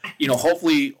 So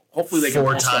hopefully they can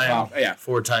pull stuff out. Yeah,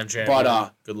 4-time champion.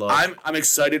 But good luck. I'm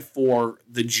excited for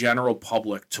the general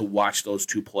public to watch those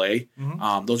two play.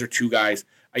 Mm-hmm. Those are two guys.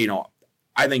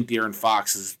 I think De'Aaron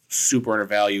Fox is super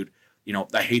undervalued.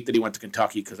 I hate that he went to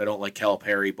Kentucky because I don't like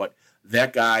Calipari, but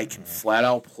that guy can flat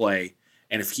out play.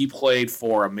 And if he played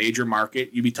for a major market,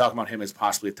 you'd be talking about him as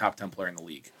possibly a top 10 player in the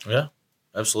league. Yeah,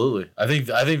 absolutely. I think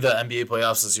the NBA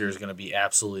playoffs this year is going to be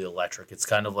absolutely electric. It's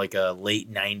kind of like a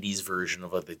late 90s version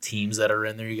of the teams that are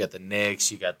in there. You got the Knicks,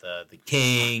 you got the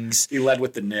Kings. He led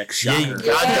with the Knicks. Yeah, Shocker.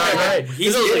 right.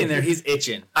 He's getting there. He's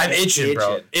itching. I'm itching,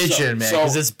 bro. Itching, man. So-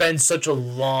 Because it's been such a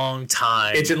long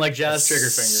time. Itching like Jazz trigger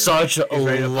finger. Such a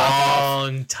ready to pop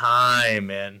long time,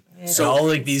 man. Yeah, So all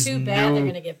it's these too bad they're new.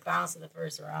 gonna get bounced in the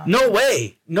first round. No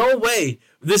way.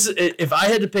 This is if I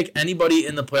had to pick anybody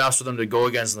in the playoffs for them to go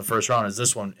against in the first round, is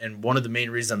this one. And one of the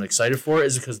main reasons I'm excited for it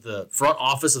is because the front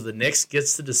office of the Knicks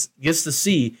gets to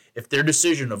see if their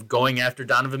decision of going after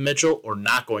Donovan Mitchell or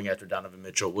not going after Donovan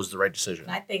Mitchell was the right decision.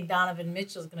 And I think Donovan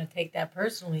Mitchell's gonna take that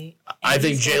personally. I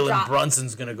think he's gonna Jalen drop-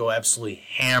 Brunson's gonna go absolutely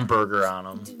hamburger on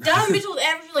him. Donovan Mitchell's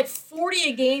averaging like 40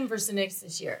 a game versus the Knicks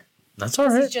this year. That's all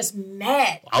right. He's just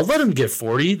mad. I'll let him get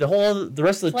 40. The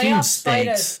rest of the team Playoff fight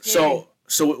stinks. us, dude.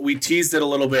 So we teased it a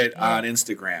little bit on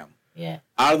Instagram. Yeah.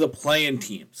 Out of the play-in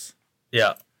teams,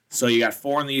 Yeah. so you got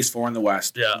 4 in the East, 4 in the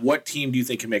West. Yeah. What team do you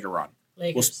think can make a run?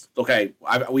 Lakers. Okay,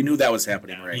 we knew that was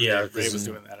happening, right? Yeah. Ray was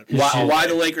doing that. Why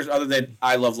the Lakers other than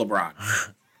I love LeBron?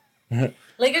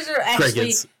 Lakers are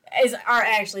Crickets.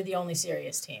 actually the only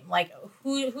serious team. Like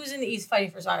who's in the East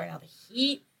fighting for spot right now? The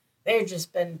Heat. They've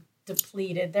just been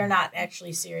depleted. They're not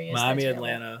actually serious. Miami, They're terrible.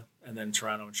 Atlanta, and then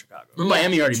Toronto and Chicago.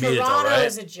 Miami already made it, though, Toronto right?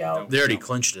 is a joke. They already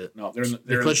clinched it. No, They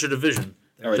they're clinched a division.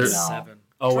 They're No. 7.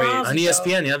 Oh, wait. Toronto's On a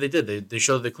ESPN, yeah, they did. They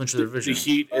showed they clinched their the division.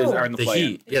 Heat are in the The play-in.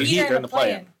 Heat. Yeah, The the Heat Heat. They're in the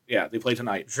play-in. play-in. Yeah, they play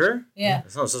tonight. Sure? Yeah.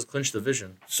 No, it says clinched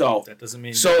division. So That doesn't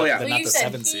mean So, yeah. they're So not you the said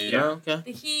 7 Heat. seed. Yeah, okay.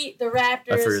 The Heat, the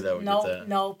Raptors. I figured that would get that.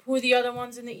 No. Who are the other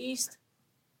ones in the East?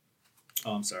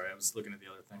 Oh, I'm sorry. I was looking at the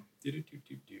other thing.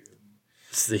 Do-do-do-do-do.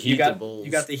 It's the Heat, You got the Bulls.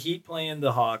 you got the Heat playing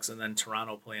the Hawks, and then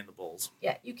Toronto playing the Bulls.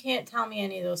 Yeah, you can't tell me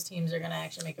any of those teams are going to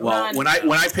actually make a well, run. when I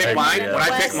pick Yeah. mine, Yeah. when I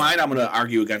pick West. mine, I'm going to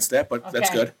argue against that, but that's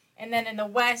Okay. good. And then in the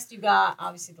West, you got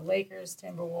obviously the Lakers,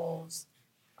 Timberwolves,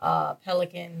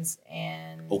 Pelicans,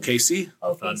 and OKC.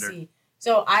 OKC. Thunder.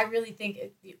 So I really think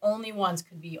the only ones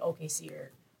could be OKC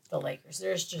or the Lakers.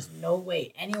 There's just no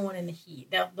way anyone in the Heat.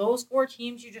 Now, those 4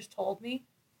 teams you just told me,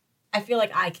 I feel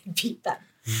like I can beat them.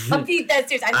 I'm being that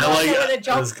serious. I know I like I'm with a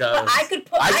joke, those guys. but I could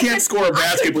put. I can't score a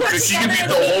basketball because she can beat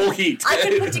the whole Heat. I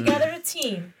could put together a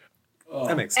team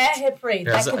That makes at sense. Hit Parade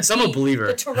Yeah, that so- could so I'm a beat believer.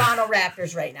 the Toronto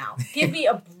Raptors right now. Give me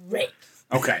a break.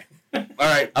 Okay. All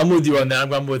right. I'm with you on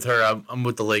that. I'm with her. I'm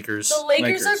with the Lakers. The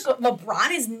Lakers Lakers. are good.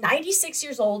 LeBron is 96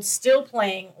 years old, still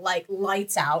playing like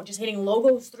lights out, just hitting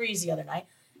logos threes the other night.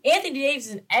 Anthony Davis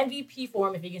is in MVP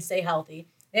form if he can stay healthy.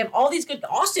 They have all these good.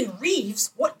 Austin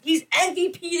Reeves, he's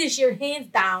MVP this year, hands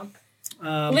down.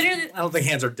 Literally, I don't think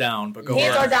hands are down, but go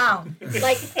hands on. are down.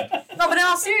 Like, no, but in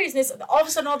all seriousness, all of a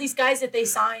sudden, all these guys that they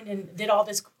signed and did all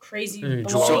this crazy.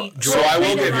 Joel, I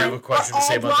will give you a question to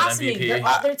say about the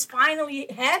MVP. It's finally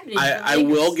happening. I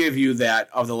will give you that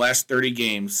of the last 30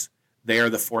 games, they are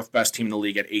the 4th best team in the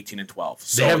league at 18-12.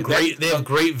 So They have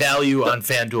great value on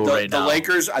FanDuel right now.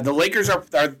 The Lakers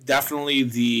are definitely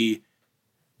the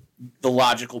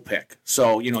logical pick.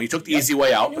 So you took the easy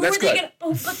way out, but that's good.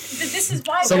 But this is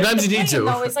why. Sometimes they're you need playing,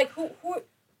 to. Though. It's like who.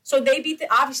 So they beat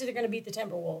obviously they're going to beat the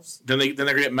Timberwolves, Then they're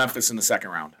gonna get Memphis in the second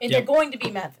round. and they're going to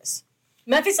beat Memphis.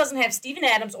 Memphis doesn't have Steven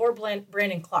Adams or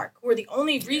Brandon Clark, who are the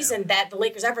only reason that the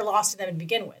Lakers ever lost to them to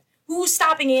begin with. Who's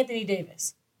stopping Anthony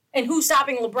Davis? And who's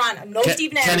stopping LeBron? No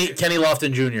Steven Adams. Kenny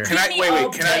Lofton Jr. Can I Give me wait? a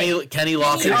break. Kenny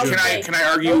Lofton Give me Jr. a break. Can I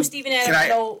argue? No Steven Adams. Can I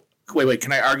No. wait?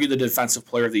 Can I argue the defensive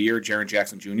player of the year, Jaren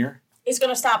Jackson Jr.? It's going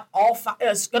to stop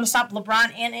it's going to stop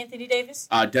LeBron and Anthony Davis.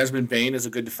 Desmond Bane is a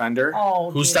good defender.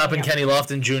 Oh, Who's give stopping me a- Kenny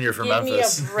Lofton Jr. from Give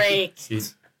Memphis? me a break.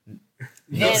 He's-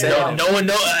 And- no one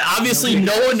knows. Obviously,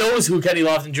 no one knows who Kenny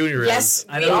Lofton Jr. is. Yes,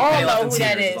 I we know all Kenny know Lofton who Sr.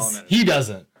 that is is. on it. He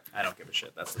doesn't. I don't give a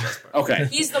shit. That's the best part. Okay.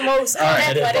 He's the most All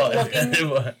right, unathletic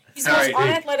looking. He's the All most right.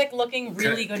 unathletic looking,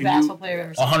 really good can basketball player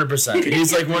I've ever seen. 100%.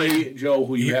 He's like one of the. Joe,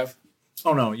 who you have?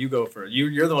 Oh no, you go for it.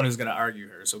 You're the one who's going to argue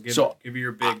her. So give me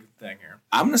your big thing here.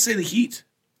 I'm going to say the Heat.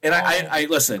 And I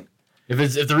listen.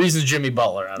 If the reason is Jimmy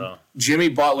Butler, I don't know. Jimmy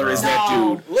Butler is that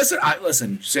dude.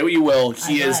 Listen. Say what you will.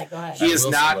 He is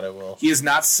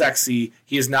not sexy.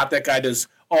 He is not that guy.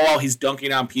 He's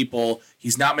dunking on people.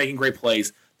 He's not making great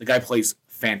plays. The guy plays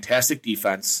fantastic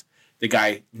defense. The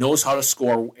guy knows how to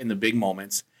score in the big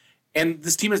moments. And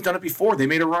this team has done it before. They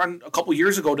made a run a couple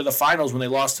years ago to the finals when they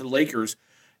lost to the Lakers,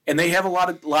 and they have a lot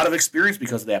of experience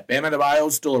because of that. Bam Adebayo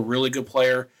is still a really good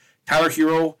player. Tyler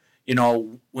Hero,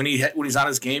 when he's on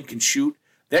his game, can shoot.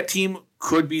 That team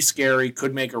could be scary,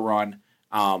 could make a run.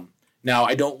 Now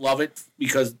I don't love it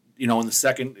because in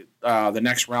the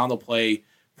next round they'll play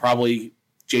probably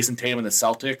Jason Tatum and the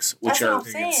Celtics, which That's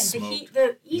what I'm saying.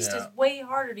 The East is way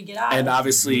harder to get out. And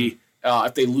obviously,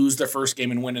 if they lose their first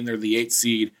game and win, and they're the 8th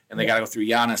seed, and they got to go through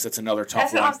Giannis, that's another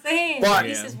tough one. That's what I'm saying. But,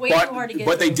 the East is way too hard to get.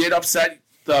 But they did upset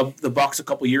the Bucks a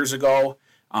couple years ago.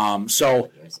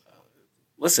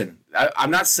 Listen, I'm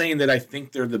not saying that I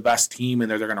think they're the best team and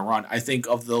they're going to run. I think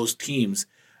of those teams,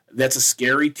 that's a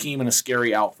scary team and a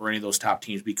scary out for any of those top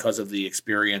teams because of the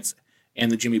experience and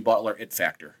the Jimmy Butler it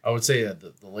factor. I would say that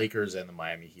the Lakers and the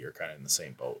Miami Heat are kind of in the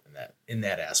same boat in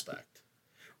that aspect,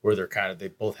 where they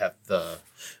both have the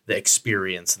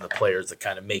experience and the players that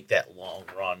kind of make that long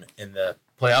run in the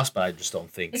playoffs. But I just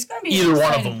don't think either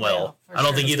one of them will. I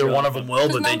don't think either one of them will,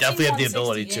 but they definitely have the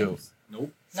ability to.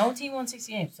 Nope. No team won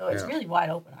 60 games, so it's really wide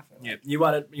open. I feel like.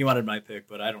 Yeah, you wanted my pick,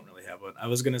 but I don't really have one. I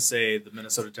was gonna say the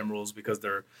Minnesota Timberwolves because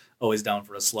they're always down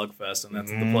for a slugfest, and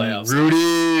that's the playoffs.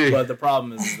 Rudy. But the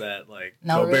problem is that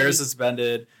Gobert's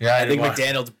suspended. Yeah, I think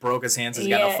McDaniels broke his hands. He's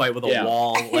got in a fight with a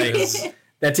wall.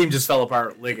 That team just fell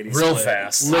apart lickety real split.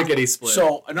 fast. Lickety split.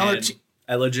 So another team.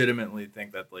 I legitimately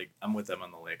think that I'm with them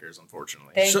on the Lakers.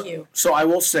 Unfortunately, Thank you. So I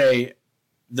will say,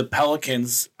 the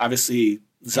Pelicans obviously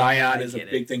Zion is a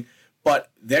big thing.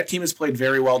 But that team has played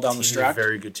very well down the stretch.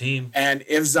 Very good team. And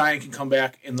if Zion can come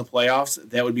back in the playoffs,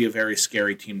 that would be a very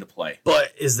scary team to play.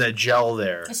 But is that gel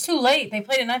there? It's too late. They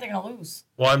play tonight. They're going to lose.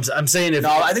 Well, I'm saying if... No,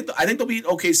 I think they'll beat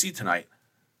OKC tonight.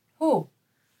 Who?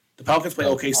 The Pelicans play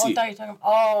OKC. Oh, I thought you were talking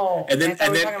about... and then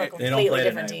they don't play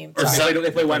different team. They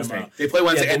play Wednesday. They play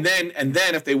Wednesday. Yeah, and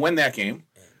then if they win that game,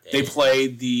 they play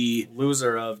the...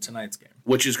 loser of tonight's game.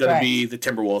 Which is going to be the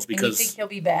Timberwolves because... And you think he'll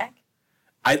be back?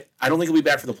 I don't think he'll be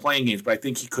back for the playing games, but I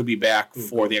think he could be back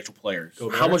for the actual players.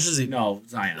 How much does he? No,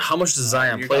 Zion. How much does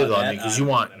Zion play though? I mean, because you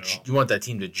want that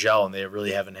team to gel, and they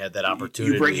really haven't had that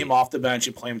opportunity. You bring him off the bench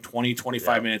and play him 20,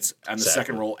 25 minutes on the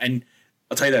second roll, and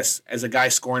I'll tell you this: as a guy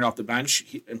scoring off the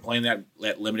bench and playing that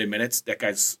limited minutes, that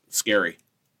guy's scary.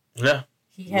 Yeah,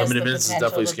 he has limited minutes is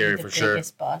definitely scary for sure.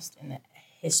 Biggest bust in the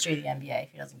history of the NBA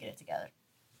if he doesn't get it together.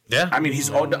 Yeah, I mean,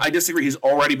 I disagree. He's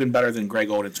already been better than Greg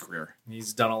Oden's career.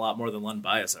 He's done a lot more than Len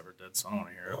Bias ever did, so I don't want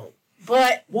to hear it.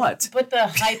 But what? But the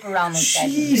hype around those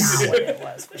guys is not what it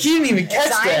was. He didn't even catch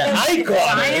that. I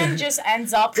got it. Zion just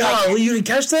ends up. God, you didn't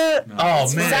catch that? No.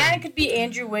 Oh man, Zion could be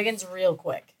Andrew Wiggins real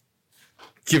quick.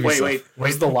 Wait.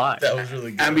 Where's the lie? That was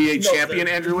really good. NBA champion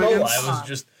Andrew Wiggins. I was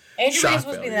just Andrew Wiggins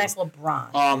was be the next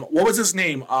LeBron. What was his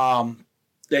name?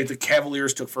 The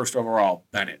Cavaliers took first overall.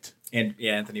 Bennett.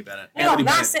 Anthony Bennett. I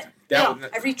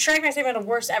retract my statement of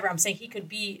worst ever. I'm saying he could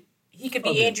be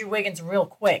Andrew Wiggins real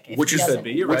quick. Which is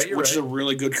a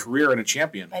really good career and a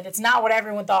champion. But it's not what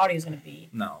everyone thought he was going to be.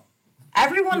 No.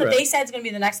 Everyone they said is going to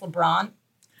be the next LeBron.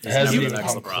 He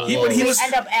was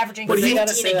end up averaging 15 a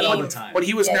game. But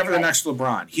he was never the next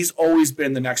LeBron. He's always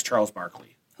been the next Charles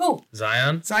Barkley. Who?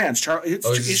 Zion? Zion's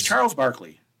he's Charles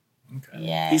Barkley. Okay.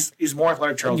 Yeah. He's more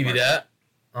athletic Charles Barkley.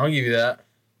 I'll give you that.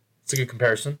 It's a good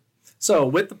comparison. So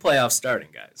with the playoffs starting,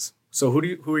 guys. So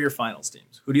who are your finals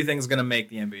teams? Who do you think is going to make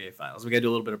the NBA finals? We got to do a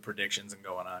little bit of predictions and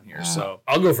going on here. So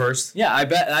I'll go first. Yeah, I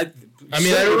bet. I don't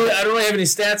really have any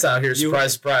stats out here.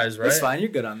 Surprise, right? That's fine. You're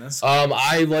good on this.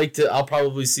 I'll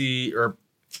probably see, or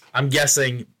I'm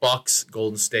guessing Bucks,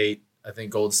 Golden State. I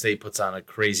think Golden State puts on a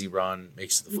crazy run,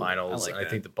 makes it to the finals. I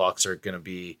think the Bucks are going to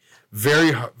be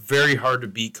very, very hard to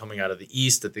beat coming out of the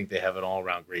East. I think they have an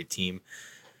all-around great team.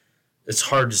 It's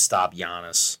hard to stop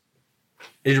Giannis.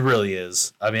 It really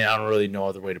is. I mean, I don't really know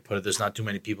other way to put it. There's not too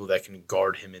many people that can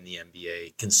guard him in the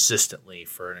NBA consistently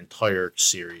for an entire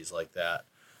series like that.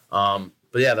 But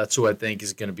yeah, that's who I think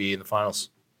is going to be in the finals.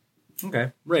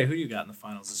 Okay. Ray, who you got in the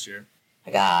finals this year?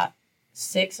 I got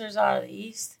Sixers out of the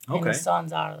East and the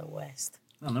Suns out of the West.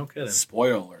 Oh, no kidding.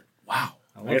 Spoiler alert. Wow.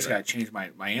 I just got to change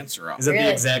my answer up. Is it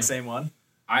the exact same one?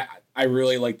 I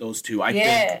really like those two. I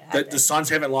think that the Suns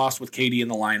haven't lost with KD in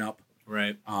the lineup.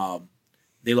 Right.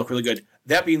 They look really good.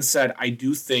 That being said, I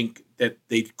do think that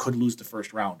they could lose the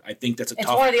first round. I think that's it's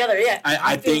one or the other, yeah.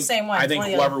 I feel think the same way. I think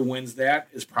whoever wins that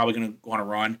is probably going to go on a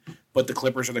run. But the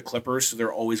Clippers are the Clippers, so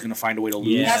they're always going to find a way to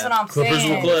lose. Yeah. That's what I'm Clippers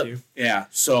saying. will clip. Yeah,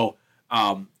 so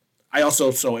I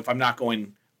also, so if I'm not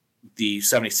going the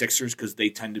 76ers, because they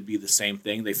tend to be the same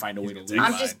thing, they find a way to lose.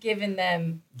 I'm just giving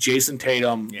them Jason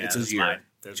Tatum, Yeah, it's his that's year. mine.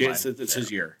 It's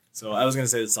his year. So I was going to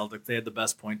say the Celtics. They had the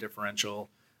best point differential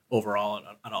overall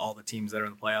out of all the teams that are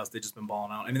in the playoffs. They've just been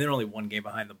balling out. I mean, they're only one game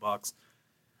behind the Bucks.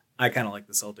 I kind of like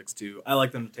the Celtics too. I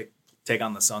like them to take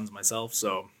on the Suns myself.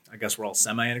 So I guess we're all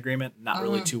semi in agreement. Not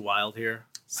really too wild here.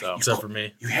 So Except for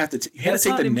me. You have to take That's the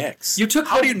not even- Knicks. You took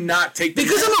How do you not take the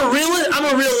Because Knicks?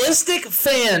 I'm a realistic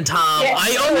fan, Tom. Yeah, I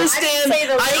so understand. I'd say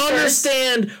the I Lakers.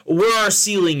 understand where our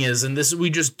ceiling is, and we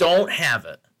just don't have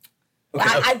it.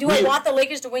 I want the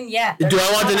Lakers to win, yeah. Do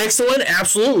I want the Knicks to win?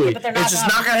 Absolutely. but they're not It's just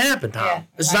not going to happen, Tom. Yeah,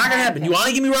 It's they're not not going to happen. gonna You want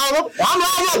to get me riled up? Well, I'm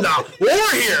riled up now.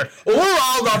 We're here. We're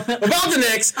riled up about the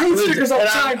Knicks. all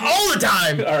All the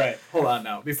time. All right, hold on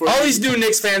now. Before All these new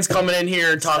Knicks fans coming in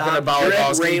here and talking about you're oh, at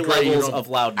it's gonna Ray be great, you levels know. of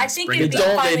loudness. I think Bring it'd it be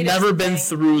down. fun. They've Finally never been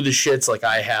disappointing. through the shits like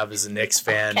I have as a Knicks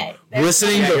fan. Okay,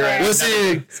 Listening that's to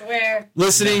not right.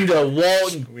 listening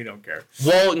to We don't care.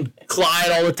 Walt and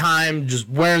Clyde all the time, just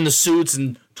wearing the suits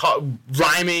and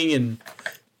rhyming and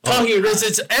talking.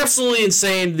 It's absolutely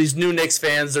insane. These new Knicks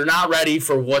fans, they're not ready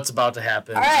for what's about to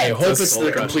happen. All right. I hope That's it's soul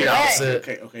the crushing. complete All right.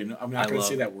 opposite. Okay. No, I'm not going to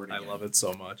say that word I again. love it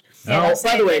so much. Yeah, don't By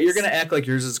say the way, Knicks. you're gonna act like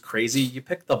yours is crazy. You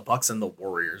picked the Bucks and the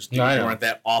Warriors. Dude. No, I You know. weren't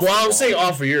that off. Well, the I wall. was saying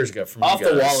off for years ago. From off you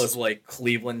the guys. wall is like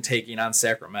Cleveland taking on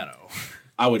Sacramento.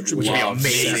 I would Which would be love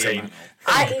amazing. Sacramento.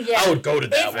 I would go to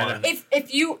that one.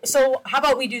 If you how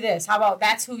about we do this? How about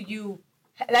that's who you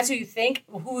think,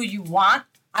 who you want?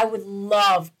 I would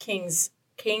love Kings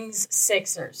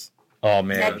Sixers. Oh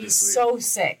man, That'd be sweet. so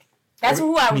sick. That's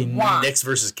who I would want. Knicks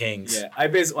versus Kings. Yeah, I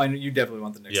basically. I know you definitely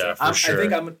want the Knicks. Yeah, there. for sure. I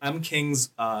think I'm Kings.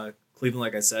 Cleveland,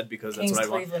 like I said, because Kings, that's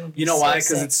what I Cleveland would want. be You know so why? Because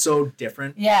sick. it's so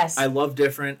different. Yes. I love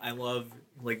different. I love,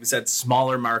 like we said,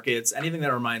 smaller markets. Anything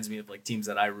that reminds me of like teams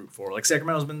that I root for. Like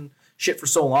Sacramento's been shit for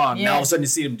so long. Yeah. Now all of a sudden you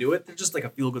see them do it. They're just like a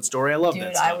feel good story. I love Dude,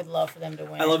 that stuff. I would love for them to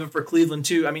win. I love it for Cleveland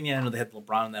too. I mean, yeah, I know they had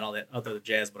LeBron and all that other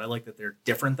jazz, but I like that they're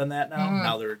different than that now. Mm-hmm.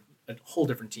 Now they're a whole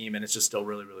different team, and it's just still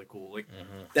really, really cool. Like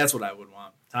that's what I would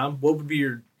want. Tom, what would be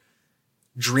your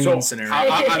dream scenario?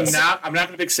 I'm not going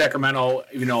to pick Sacramento,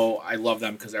 even though I love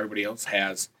them because everybody else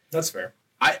has. That's fair.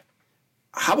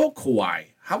 How about Kawhi?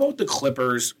 How about the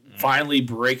Clippers finally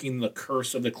breaking the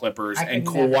curse of the Clippers I and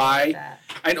could never do Kawhi? that.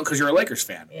 I know because you're a Lakers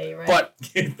fan. Yeah, you're right. But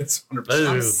That's 100%.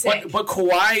 I'm Ooh. sick. but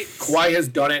Kawhi has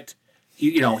done it.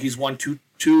 He's won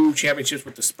two championships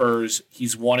with the Spurs.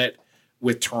 He's won it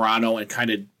with Toronto and kind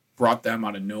of brought them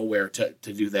out of nowhere to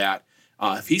do that.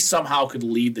 If he somehow could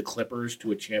lead the Clippers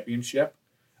to a championship,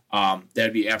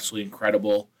 that'd be absolutely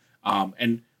incredible.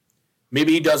 And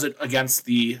maybe he does it against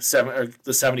the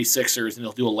 76ers and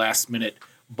he'll do a last minute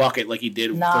bucket like he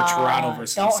did for Toronto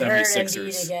versus don't the hurt 76ers.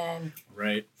 Embiid again.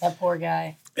 Right. That poor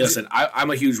guy. Listen,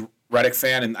 I'm a huge Redick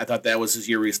fan, and I thought that was his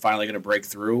year where he's finally going to break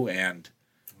through, and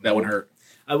that would hurt.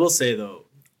 I will say though,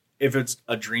 if it's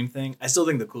a dream thing, I still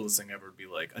think the coolest thing ever would be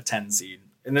like a 10 seed.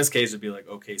 In this case, it'd be like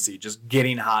OKC, just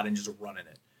getting hot and just running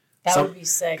it. That would be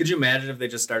sick. Could you imagine if they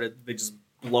just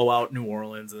blow out New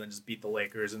Orleans and then just beat the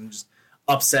Lakers and just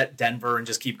upset Denver and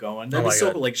just keep going? That'd Oh be my so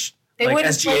God. cool. Like They like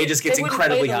wouldn't SGA play- just gets they wouldn't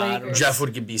incredibly play the hot. Lakers. Jeff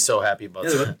would be so happy about Yeah,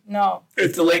 they that. would. No.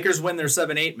 If the Lakers win their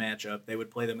 7-8 matchup, they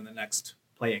would play them in the next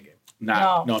play-in game.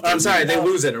 No. No, I'm sorry, they No.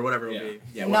 lose it or whatever it Yeah. would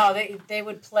be. Yeah, No, they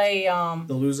would play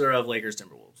the loser of Lakers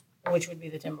Timberwolves. which would be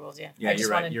the Timberwolves, yeah. Yeah, I just you're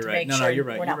right, wanted you're to right. make No, sure you're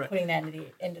right, we're you're not right. putting that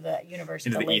into the universe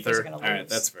Into that the Lakers are ether. going All to lose. right,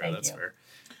 that's fair. Thank That's you. fair.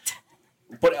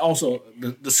 But also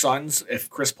the Suns, if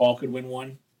Chris Paul could win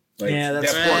one, Yeah,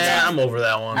 that's that poor guy. I'm over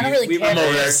that one. I don't really We- care. I'm over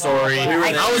about that Chris story. Paul,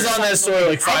 but I was on that story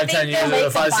like I 5, think 10 years they'll ago, make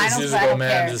the 5, 6 finals, years but I ago, don't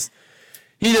man. care. Just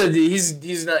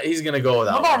he's gonna go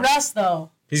without What about one. Russ, though?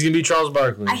 He's gonna be Charles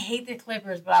Barkley. I hate the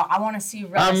Clippers, but I want to see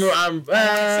Russ. That's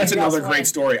Russ another win. great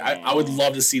story. I would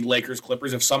love to see Lakers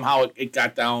Clippers if somehow it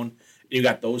got down. You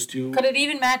got those two. Could it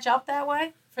even match up that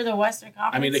way for the Western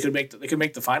Conference? I mean, they could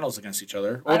make the finals against each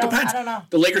other. Or I it don't- depends. I don't know.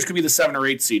 The Lakers could be the 7 or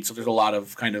 8 seed, so there's a lot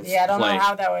of kind of Yeah, I don't play. know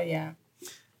how that way. Yeah.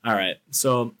 All right.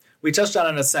 So we touched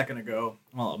on it a second ago.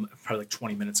 Well, probably like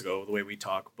 20 minutes ago, the way we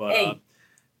talk. But Hey.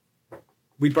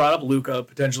 we brought up Luka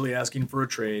potentially asking for a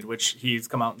trade, which he's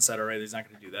come out and said already he's not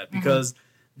going to do that because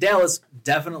Dallas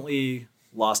definitely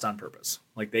lost on purpose.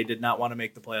 Like they did not want to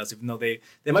make the playoffs, even though they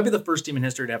might be the first team in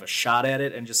history to have a shot at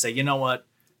it and just say, you know what,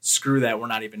 screw that, we're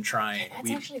not even trying. That's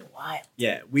actually wild.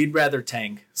 Yeah, we'd rather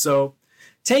tank. So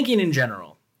tanking in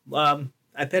general.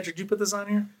 Patrick, did you put this on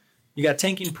here? You got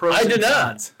tanking pros. I did and not.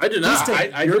 cons. I did Who's not.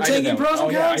 taking- I You're did taking that one. pros and Oh,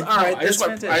 yeah, cons. All right, I just that's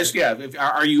went. fantastic.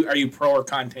 Are you pro or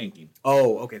con tanking?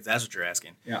 Oh, okay, that's what you're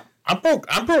asking. Yeah. I'm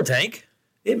pro tank.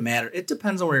 It matters. It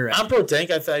depends on where you're at. I'm pro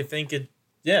tank. I think it.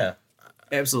 Yeah.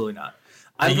 Absolutely not.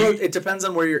 It depends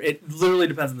on where you're. It literally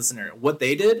depends on the scenario. What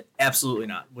they did, absolutely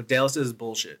not. What Dallas did is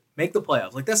bullshit. Make the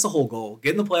playoffs. Like, that's the whole goal.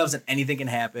 Get in the playoffs and anything can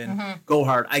happen. Mm-hmm. Go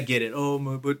hard. I get it.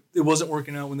 But it wasn't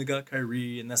working out when they got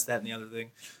Kyrie and this, that, and the other thing.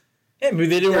 Yeah, maybe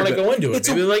they didn't want to go into it.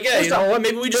 Maybe like, yeah, you know what?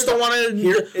 Maybe we just don't want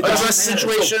to address the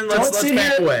situation. Let's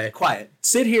back away. Quiet.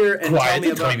 Sit here and tell me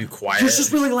about. Be quiet. You're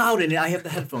just really loud and I have the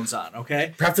headphones on.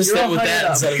 Okay. Preface that with that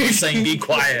instead of just saying be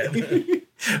quiet.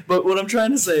 But what I'm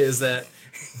trying to say is that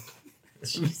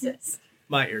Jesus.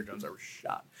 my eardrums are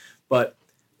shot. But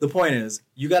the point is,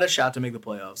 you got a shot to make the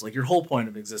playoffs. Like, your whole point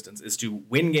of existence is to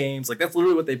win games. Like, that's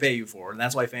literally what they pay you for, and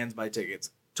that's why fans buy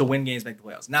tickets, to win games, make the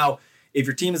playoffs. Now, if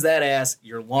your team is that ass,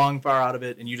 you're long far out of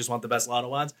it, and you just want the best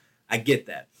lotto odds, I get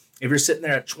that. If you're sitting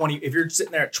there at 20,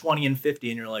 and 50,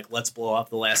 and you're like, let's blow off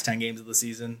the last 10 games of the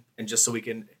season, and just so we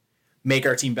can make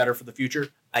our team better for the future,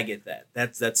 I get that.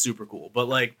 That's super cool. But,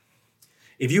 like,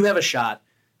 if you have a shot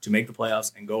to make the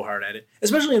playoffs and go hard at it,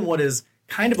 especially in what is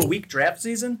kind of a weak draft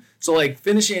season. So, like,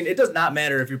 finishing, it does not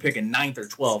matter if you're picking 9th or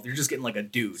 12th. You're just getting like a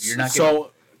dude. You're not getting.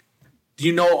 So, do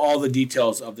you know all the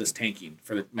details of this tanking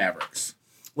for the Mavericks?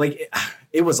 Like,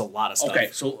 it was a lot of stuff. Okay,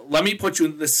 so let me put you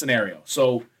in this scenario.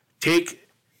 So, take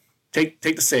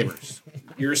the Sabres.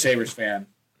 You're a Sabres fan.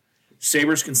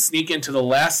 Sabres can sneak into the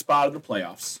last spot of the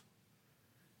playoffs.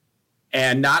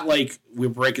 And not like we're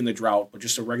breaking the drought, but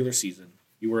just a regular season.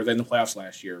 You were in the playoffs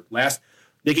last year.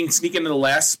 They can sneak into the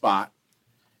last spot.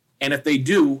 And if they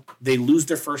do, they lose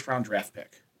their first round draft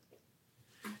pick.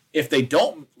 If they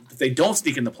don't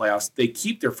sneak in the playoffs, they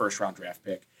keep their first round draft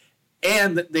pick,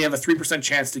 and they have a 3%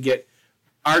 chance to get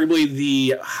arguably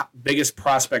the biggest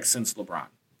prospect since LeBron.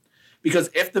 Because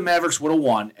if the Mavericks would have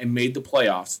won and made the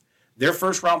playoffs, their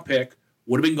first round pick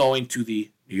would have been going to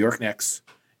the New York Knicks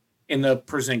in the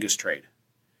Porzingis trade.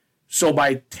 So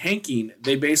by tanking,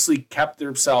 they basically kept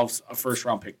themselves a first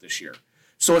round pick this year.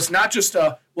 So it's not just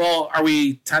are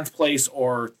we 10th place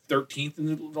or 13th in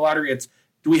the lottery? It's,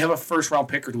 do we have a first-round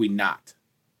pick or do we not?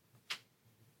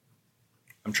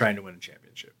 I'm trying to win a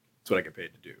championship. That's what I get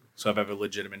paid to do. So if I have a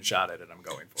legitimate shot at it, I'm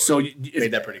going for it. So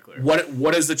made that pretty clear.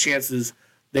 What is the chances?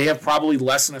 They have probably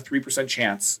less than a 3%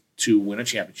 chance to win a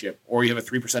championship, or you have a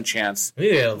 3% chance.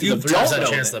 Yeah, you a 3% don't know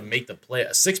chance that. to make the play, a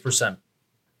 6%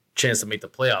 chance to make the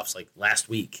playoffs like last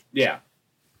week. Yeah.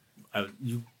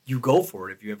 You go for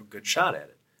it if you have a good shot at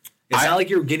it. It's not like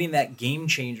you're getting that game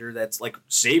changer that's like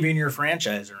saving your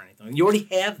franchise or anything. You already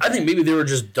have that. I think maybe they were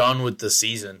just done with the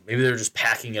season. Maybe they were just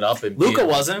packing it up. And Luka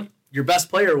wasn't. Your best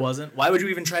player wasn't. Why would you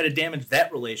even try to damage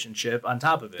that relationship on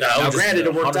top of it? Now, granted,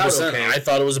 it worked out 100%. okay. I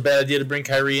thought it was a bad idea to bring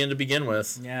Kyrie in to begin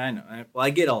with. Yeah, I know. I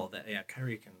get all of that. Yeah,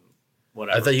 Kyrie can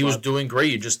whatever. I thought he was doing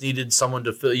great. You just needed someone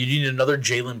to fill. You needed another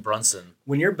Jalen Brunson.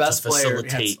 When your best player,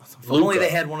 facilitate if only Luka. they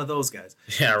had one of those guys.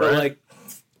 Yeah, right. But like,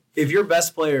 if your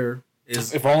best player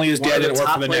is If only his one dad of the didn't work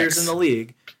top for the players Knicks. in the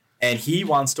league, and he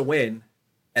wants to win,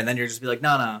 and then you're just be like,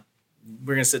 nah,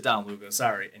 we're gonna sit down, Luka.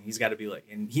 Sorry, and he's got to be like,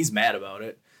 and he's mad about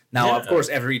it. Now, Yeah. of course,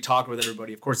 after he talked with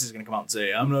everybody, of course he's gonna come out and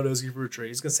say, I'm not asking for a trade.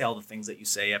 He's gonna say all the things that you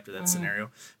say after that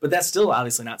scenario, but that's still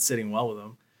obviously not sitting well with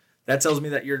him. That tells me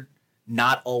that you're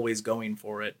not always going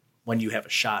for it when you have a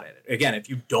shot at it. Again, if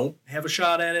you don't have a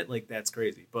shot at it, like, that's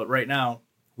crazy. But right now,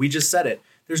 we just said it.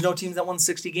 There's no teams that won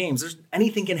 60 games.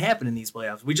 Anything can happen in these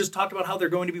playoffs. We just talked about how they're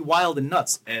going to be wild and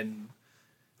nuts. And,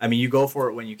 I mean, you go for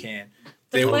it when you can.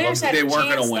 The players had they a weren't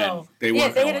chance, gonna win. though. They yeah,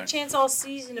 weren't they gonna had win. a chance all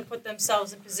season to put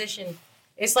themselves in position.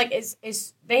 It's like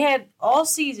they had all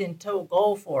season to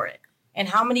go for it. And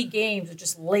how many games of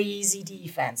just lazy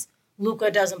defense?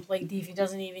 Luka doesn't play defense. He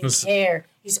doesn't even care.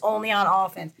 He's only on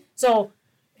offense. So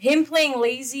him playing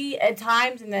lazy at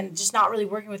times and then just not really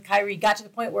working with Kyrie got to the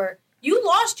point where you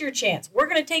lost your chance. We're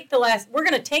gonna tank the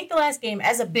last game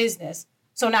as a business.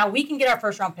 So now we can get our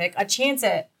first round pick, a chance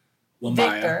at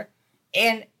Victor,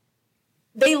 and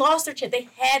they lost their chance. They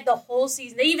had the whole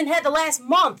season. They even had the last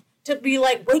month to be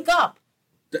like, wake up.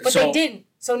 But they didn't.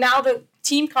 So now the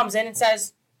team comes in and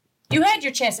says, you had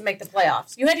your chance to make the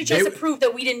playoffs. You had your chance to prove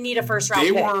that we didn't need a first round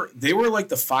pick. They were like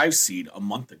the 5 seed a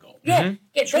month ago. Yeah.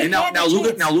 Yeah, they And had now the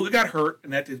Luka chance. got hurt,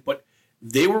 and that did, but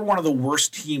they were one of the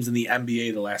worst teams in the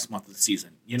NBA the last month of the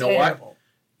season. You know Terrible.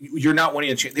 what? You're not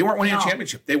winning a championship. They weren't winning a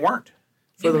championship. They weren't.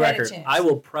 For the You had a record, chance. I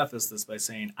will preface this by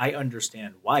saying I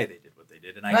understand why they did what they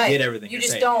did, and I Right. get everything You you're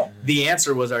just saying. don't. The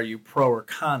answer was, are you pro or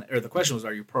con? Or the question was,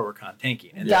 are you pro or con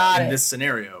tanking? And Got in it. this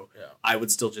scenario, I would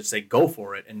still just say go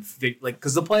for it and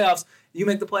because the playoffs, you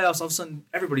make the playoffs, all of a sudden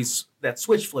everybody's that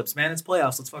switch flips, man. It's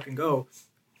playoffs. Let's fucking go,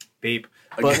 beep.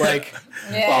 But like,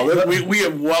 Yeah. Wow, we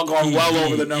have gone well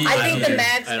over the numbers. I think the I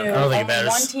Mavs don't knew think it only matters.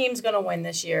 one team's going to win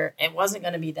this year. It wasn't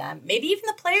going to be them. Maybe even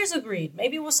the players agreed.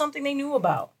 Maybe it was something they knew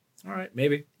about. all right,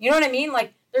 maybe. You know what I mean?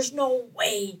 Like, There's no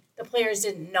way the players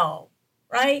didn't know,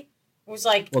 right? It was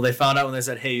like, Well, they found out when they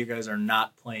said, "Hey, you guys are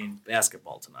not playing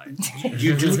basketball tonight."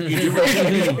 You do.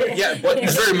 Yeah, but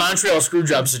It's a very Montreal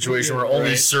Screwjob situation where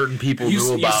only certain people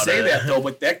knew about you say it. that though,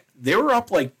 but they were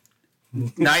up like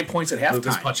 9 points at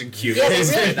Lucas halftime. punching cute. yeah,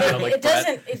 it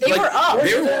doesn't. They were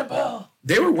up.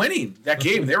 They were winning that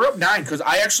game. They were up 9 because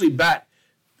I actually bet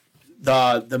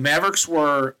the Mavericks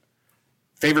were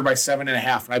favored by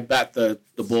 7.5, and I bet the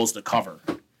Bulls to cover.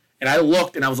 And I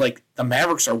looked, and I was like, the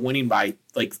Mavericks are winning by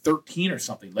like 13 or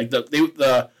something. Like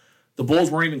the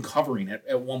Bulls weren't even covering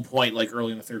at one point, like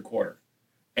early in the third quarter,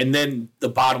 and then the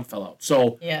bottom fell out.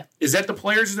 So is that the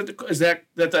players? Is that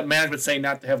the management saying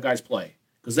not to have guys play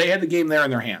because they had the game there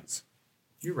in their hands?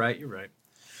 You're right.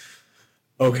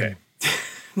 Okay.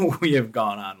 We have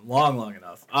gone on long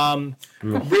enough.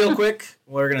 Real quick,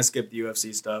 we're going to skip the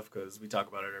UFC stuff because we talk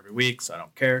about it every week, so I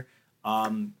don't care.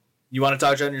 You want to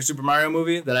talk about your Super Mario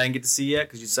movie that I didn't get to see yet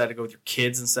because you decided to go with your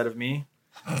kids instead of me?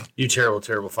 You terrible,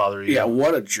 terrible father. You. Yeah,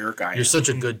 what a jerk I am. You're such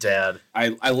a good dad. I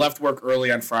left work early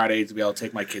on Friday to be able to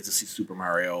take my kids to see Super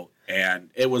Mario, and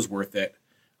it was worth it.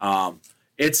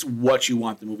 It's what you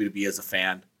want the movie to be as a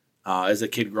fan. As a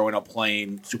kid growing up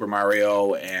playing Super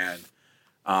Mario and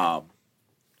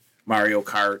Mario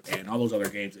Kart and all those other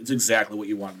games, it's exactly what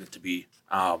you wanted it to be.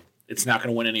 It's not going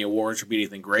to win any awards or be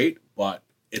anything great, but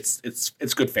it's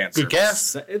good fan service. Good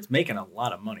cast. It's making a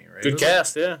lot of money, right? Good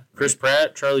cast, yeah. Chris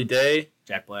Pratt, Charlie Day,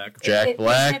 Jack Black. Isn't it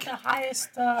the highest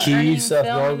Key, earning Seth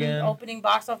film Rogen. opening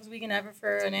box office weekend ever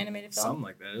for an animated film? Something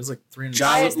like that. It was like 300.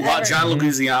 Highest ever. John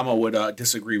Leguizamo would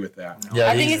disagree with that. Yeah,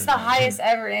 I think it's the highest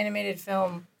ever animated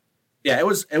film Yeah, it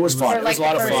was fun. for It was like a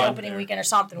lot the of first fun. opening weekend or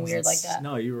something weird like that.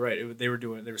 No, you were right. They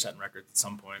were setting records at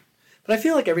some point. But I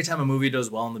feel like every time a movie does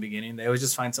well in the beginning, they always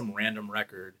just find some random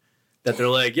record that they're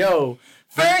like, "Yo,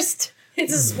 First,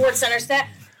 it's a Sports Center stat.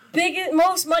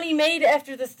 Most money made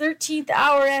after the 13th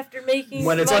hour after making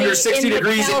When it's money under 60 in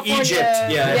degrees in California.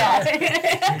 Egypt.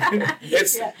 Yeah.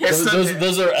 It's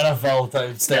Those are NFL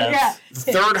type stats. Yeah. the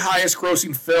third highest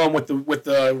grossing film with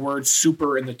the word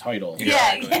 "super" in the title.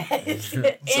 Yeah.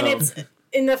 And it's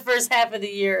in the first half of the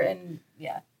year, and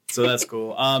So that's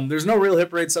cool. There's no real hit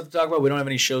parade stuff to talk about. We don't have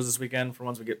any shows this weekend. For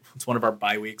once, it's one of our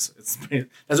bye weeks. That's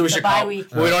what we should bye call week.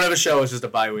 it. Well, we don't have a show. It's just a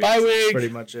bye week. Bye That's week. pretty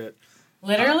much it.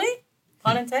 Literally?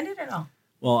 Pun intended or no?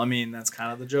 Well, I mean, that's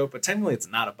kind of the joke. But technically, it's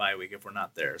not a bye week if we're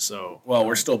not there. So Well,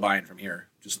 we're still buying from here,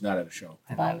 just not at a show.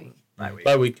 Bye week. bye week.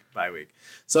 Bye week. Bye week.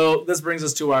 So this brings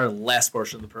us to our last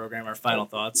portion of the program, our final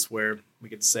thoughts, where we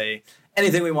get to say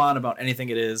anything we want about anything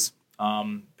it is.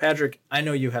 Patrick, I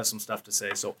know you have some stuff to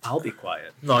say, so I'll be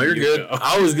quiet. No, you're You good. go.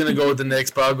 I was gonna go with the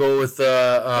Knicks, but I'll go with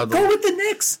Go with the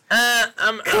Knicks.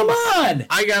 Come on.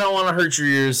 I don't want to hurt your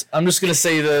ears. I'm just gonna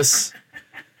say this: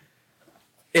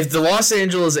 if the Los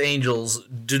Angeles Angels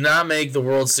do not make the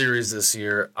World Series this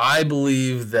year, I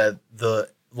believe that the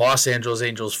Los Angeles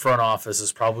Angels front office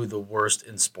is probably the worst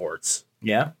in sports.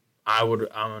 Yeah. I'm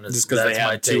gonna Just because that's they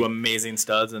my have two take. amazing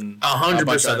studs and 100% a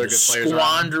bunch of other good players around.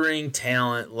 squandering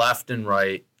talent left and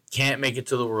right. Can't make it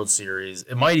to the World Series.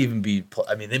 It might even be.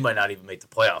 They might not even make the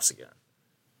playoffs again.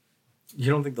 You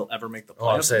don't think they'll ever make the playoffs? Oh,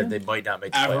 I'm saying again? they might not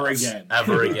make the Ever playoffs again.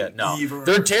 Ever again. No, Ever.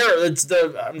 they're terrible.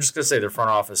 I'm just gonna say their front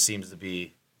office seems to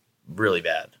be really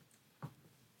bad.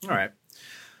 All right.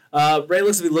 Ray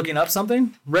looks to be looking up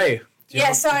something. Ray.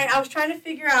 Yeah, sorry. I was trying to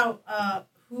figure out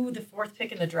who the fourth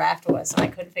pick in the draft was, and I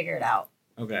couldn't figure it out.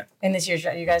 Okay. In this year's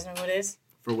draft, you guys know who it is?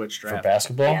 For which For draft? The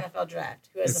basketball, NFL draft.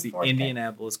 Who has It's the the fourth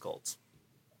Indianapolis Colts.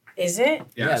 pick? Is it?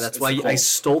 Yeah, that's why I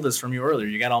stole this from you earlier.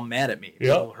 You got all mad at me.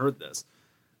 Yeah. People heard this.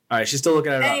 All right, she's still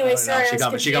looking at it. Anyway, No, sorry, I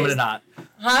was she coming to confused. not.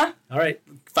 Huh? All right,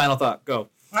 final thought. Go.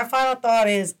 My final thought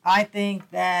is I think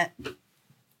that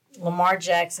Lamar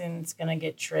Jackson's going to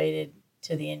get traded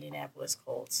to the Indianapolis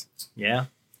Colts. Yeah.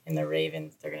 And the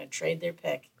Ravens, they're going to trade their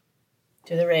pick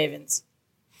to the Ravens.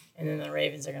 And then the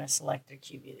Ravens are going to select their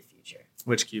QB of the future.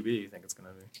 Which QB do you think it's going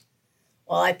to be?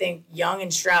 Well, I think Young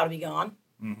and Stroud will be gone.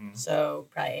 Mm-hmm. So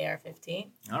probably AR-15.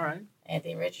 All right.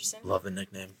 Anthony Richardson. love the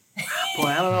nickname. Boy,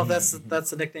 I don't know if that's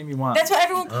the nickname you want. That's what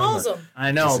everyone calls him.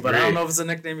 I know, but I Disagree. don't know if it's a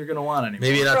nickname you're going to want anymore.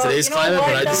 Maybe not Bro, today's you know climate, what?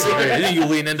 but I No. disagree. I think you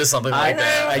lean into something like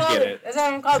That's that. what everyone I calls get him. it. That's what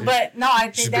everyone calls it. But no, I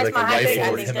think Should be that's like my a high pick. rifle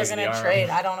I with think him they're as the going to arm. trade.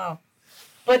 I don't know.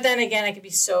 But then again, I could be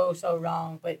so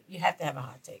wrong. But you have to have a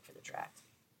hot take for the draft.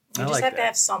 You I just like have to that.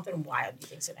 have something wild you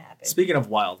think's going to happen. Speaking of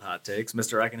wild hot takes,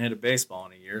 Mr. I can hit a baseball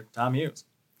in a year, Tom Hughes.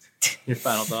 Your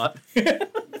final thought?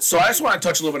 So I just want to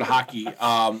touch a little bit of hockey.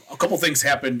 A couple things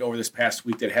happened over this past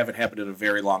week that haven't happened in a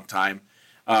very long time.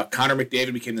 Connor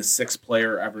McDavid became the sixth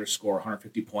player ever to score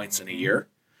 150 points in a year.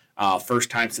 First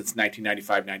time since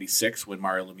 1995-96 when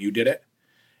Mario Lemieux did it.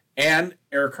 And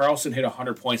Erik Karlsson hit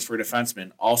 100 points for a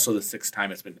defenseman, also the sixth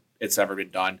time it's ever been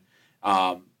done.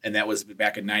 And that was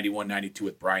back in 91-92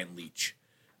 with Brian Leach.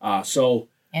 And the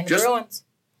Bruins.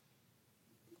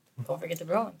 Don't forget the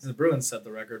Bruins. The Bruins set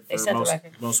the record for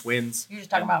most wins. You're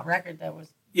just talking about record that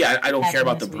was. Yeah, I don't care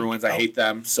about the Bruins. I hate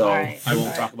them, so I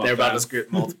won't talk about them. They're about to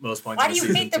get most points. Why do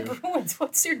you hate the Bruins?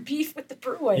 What's your beef with the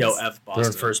Bruins? Yo, F Boston.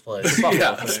 They're in first place.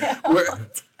 Yeah. I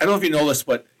don't know if you know this,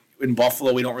 but in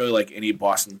Buffalo, we don't really like any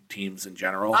Boston teams in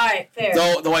general. All right, fair.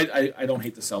 Though I don't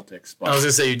hate the Celtics. But. I was going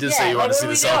to say, you did say you want to see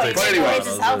the Celtics. But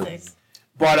anyway.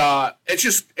 But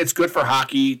it's good for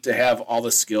hockey to have all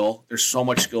the skill. There's so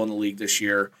much skill in the league this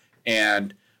year,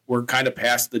 and we're kind of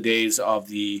past the days of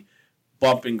the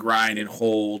bump and grind and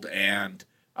hold and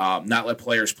not let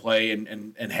players play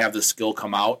and have the skill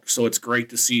come out. So it's great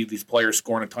to see these players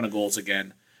scoring a ton of goals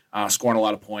again, scoring a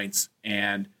lot of points,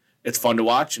 and it's fun to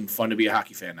watch and fun to be a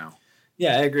hockey fan now.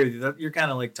 Yeah, I agree with you. You're kind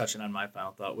of like touching on my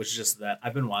final thought, which is just that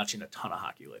I've been watching a ton of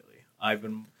hockey lately. I've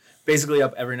been basically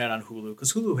up every night on Hulu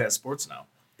because Hulu has sports now.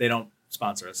 They don't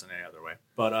sponsor us in any other way,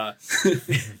 but a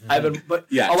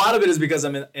lot of it is because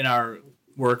I'm in our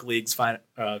work league's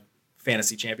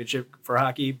fantasy championship for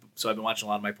hockey, so I've been watching a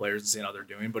lot of my players and seeing how they're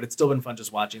doing. But it's still been fun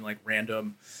just watching like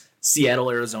random Seattle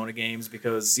Arizona games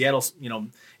because Seattle,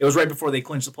 it was right before they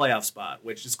clinched the playoff spot,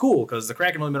 which is cool because the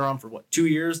Kraken only been around for 2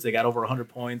 years. They got over 100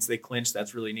 points. They clinched.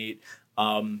 That's really neat.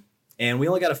 And we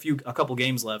only got a couple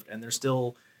games left, and there's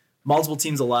still multiple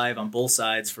teams alive on both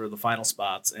sides for the final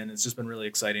spots, and it's just been really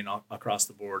exciting across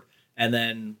the board. And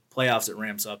then playoffs, it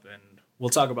ramps up, and we'll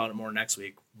talk about it more next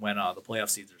week when the playoff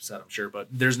seeds are set, I'm sure. But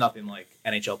there's nothing like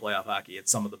NHL playoff hockey.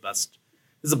 It's some of the best.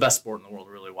 It's the best sport in the world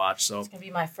to really watch. So it's gonna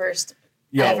be my first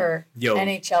ever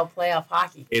NHL playoff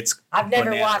hockey. I've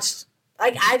never watched.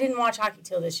 I didn't watch hockey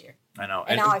till this year. I know,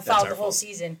 and now I followed the whole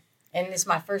season, and it's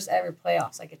my first ever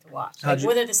playoffs I get to watch.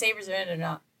 Whether the Sabres are in it or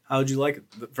not. How would you like it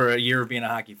for a year of being a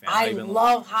hockey fan? I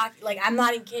love hockey. Like, I'm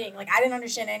not even kidding. Like, I didn't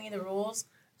understand any of the rules.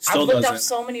 I've looked up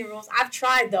so many rules. I've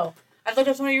tried, though. I've looked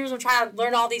up so many rules. I'm trying to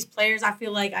learn all these players. I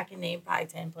feel like I can name probably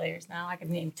 10 players now. I could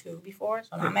name 2 before,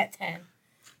 so now I'm at 10.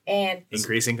 And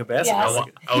increasing capacity. Yes.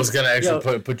 I was going to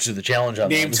actually put you to the challenge on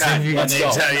name that. 10. Let's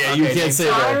go. Yeah, you can't say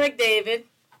that. Connor McDavid.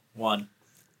 1.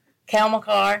 Cal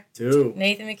McCarr. 2.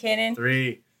 Nathan McKinnon.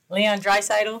 3. Leon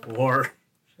Draisaitl. 4.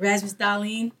 Rasmus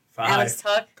Dahlin. 5. Alex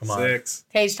Tuck. Come on. 6.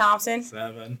 Tage Thompson.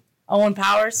 7. Owen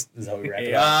Powers. Is that how we wrap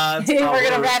it up? We're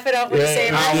going to wrap it up with the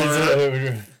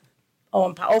Sabres.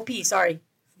 OP, sorry.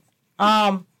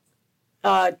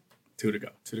 2 to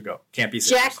go. Can't be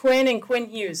Jack Quinn and Quinn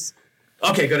Hughes.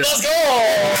 Okay, good. Let's go!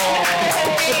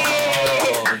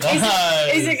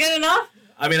 Is it good enough?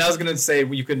 I mean, I was gonna say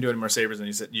you couldn't do any more Sabres, and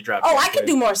you said you dropped. Oh, I could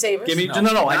do more Sabres. Give me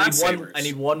no. I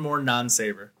need one more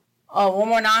non-Sabre. Oh, one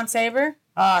more non-Sabre.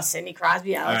 Sidney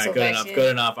Crosby, Alex Ovechkin.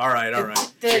 Good enough. All right.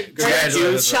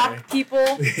 The Chuck people.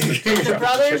 The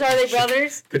brothers, are they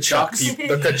brothers? Kachuk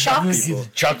people. The Kachuk people.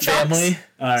 Chuck family.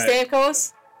 All right.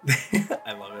 Stamkos.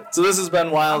 I love it. So this has been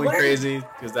wild and crazy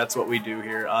because that's what we do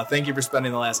here. Thank you for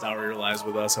spending the last hour of your lives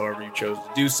with us, however you chose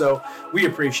to do so. We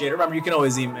appreciate it. Remember, you can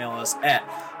always email us at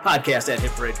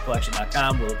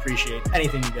podcast@hitparadecollection.com. We'll appreciate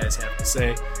anything you guys have to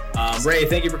say. Ray,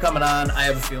 thank you for coming on. I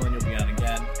have a feeling you'll be on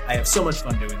again. I have so much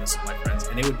fun doing this with my friends,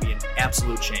 and it would be an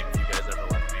absolute shame if you guys ever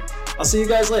left me. I'll see you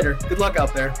guys later. Good luck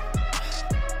out there.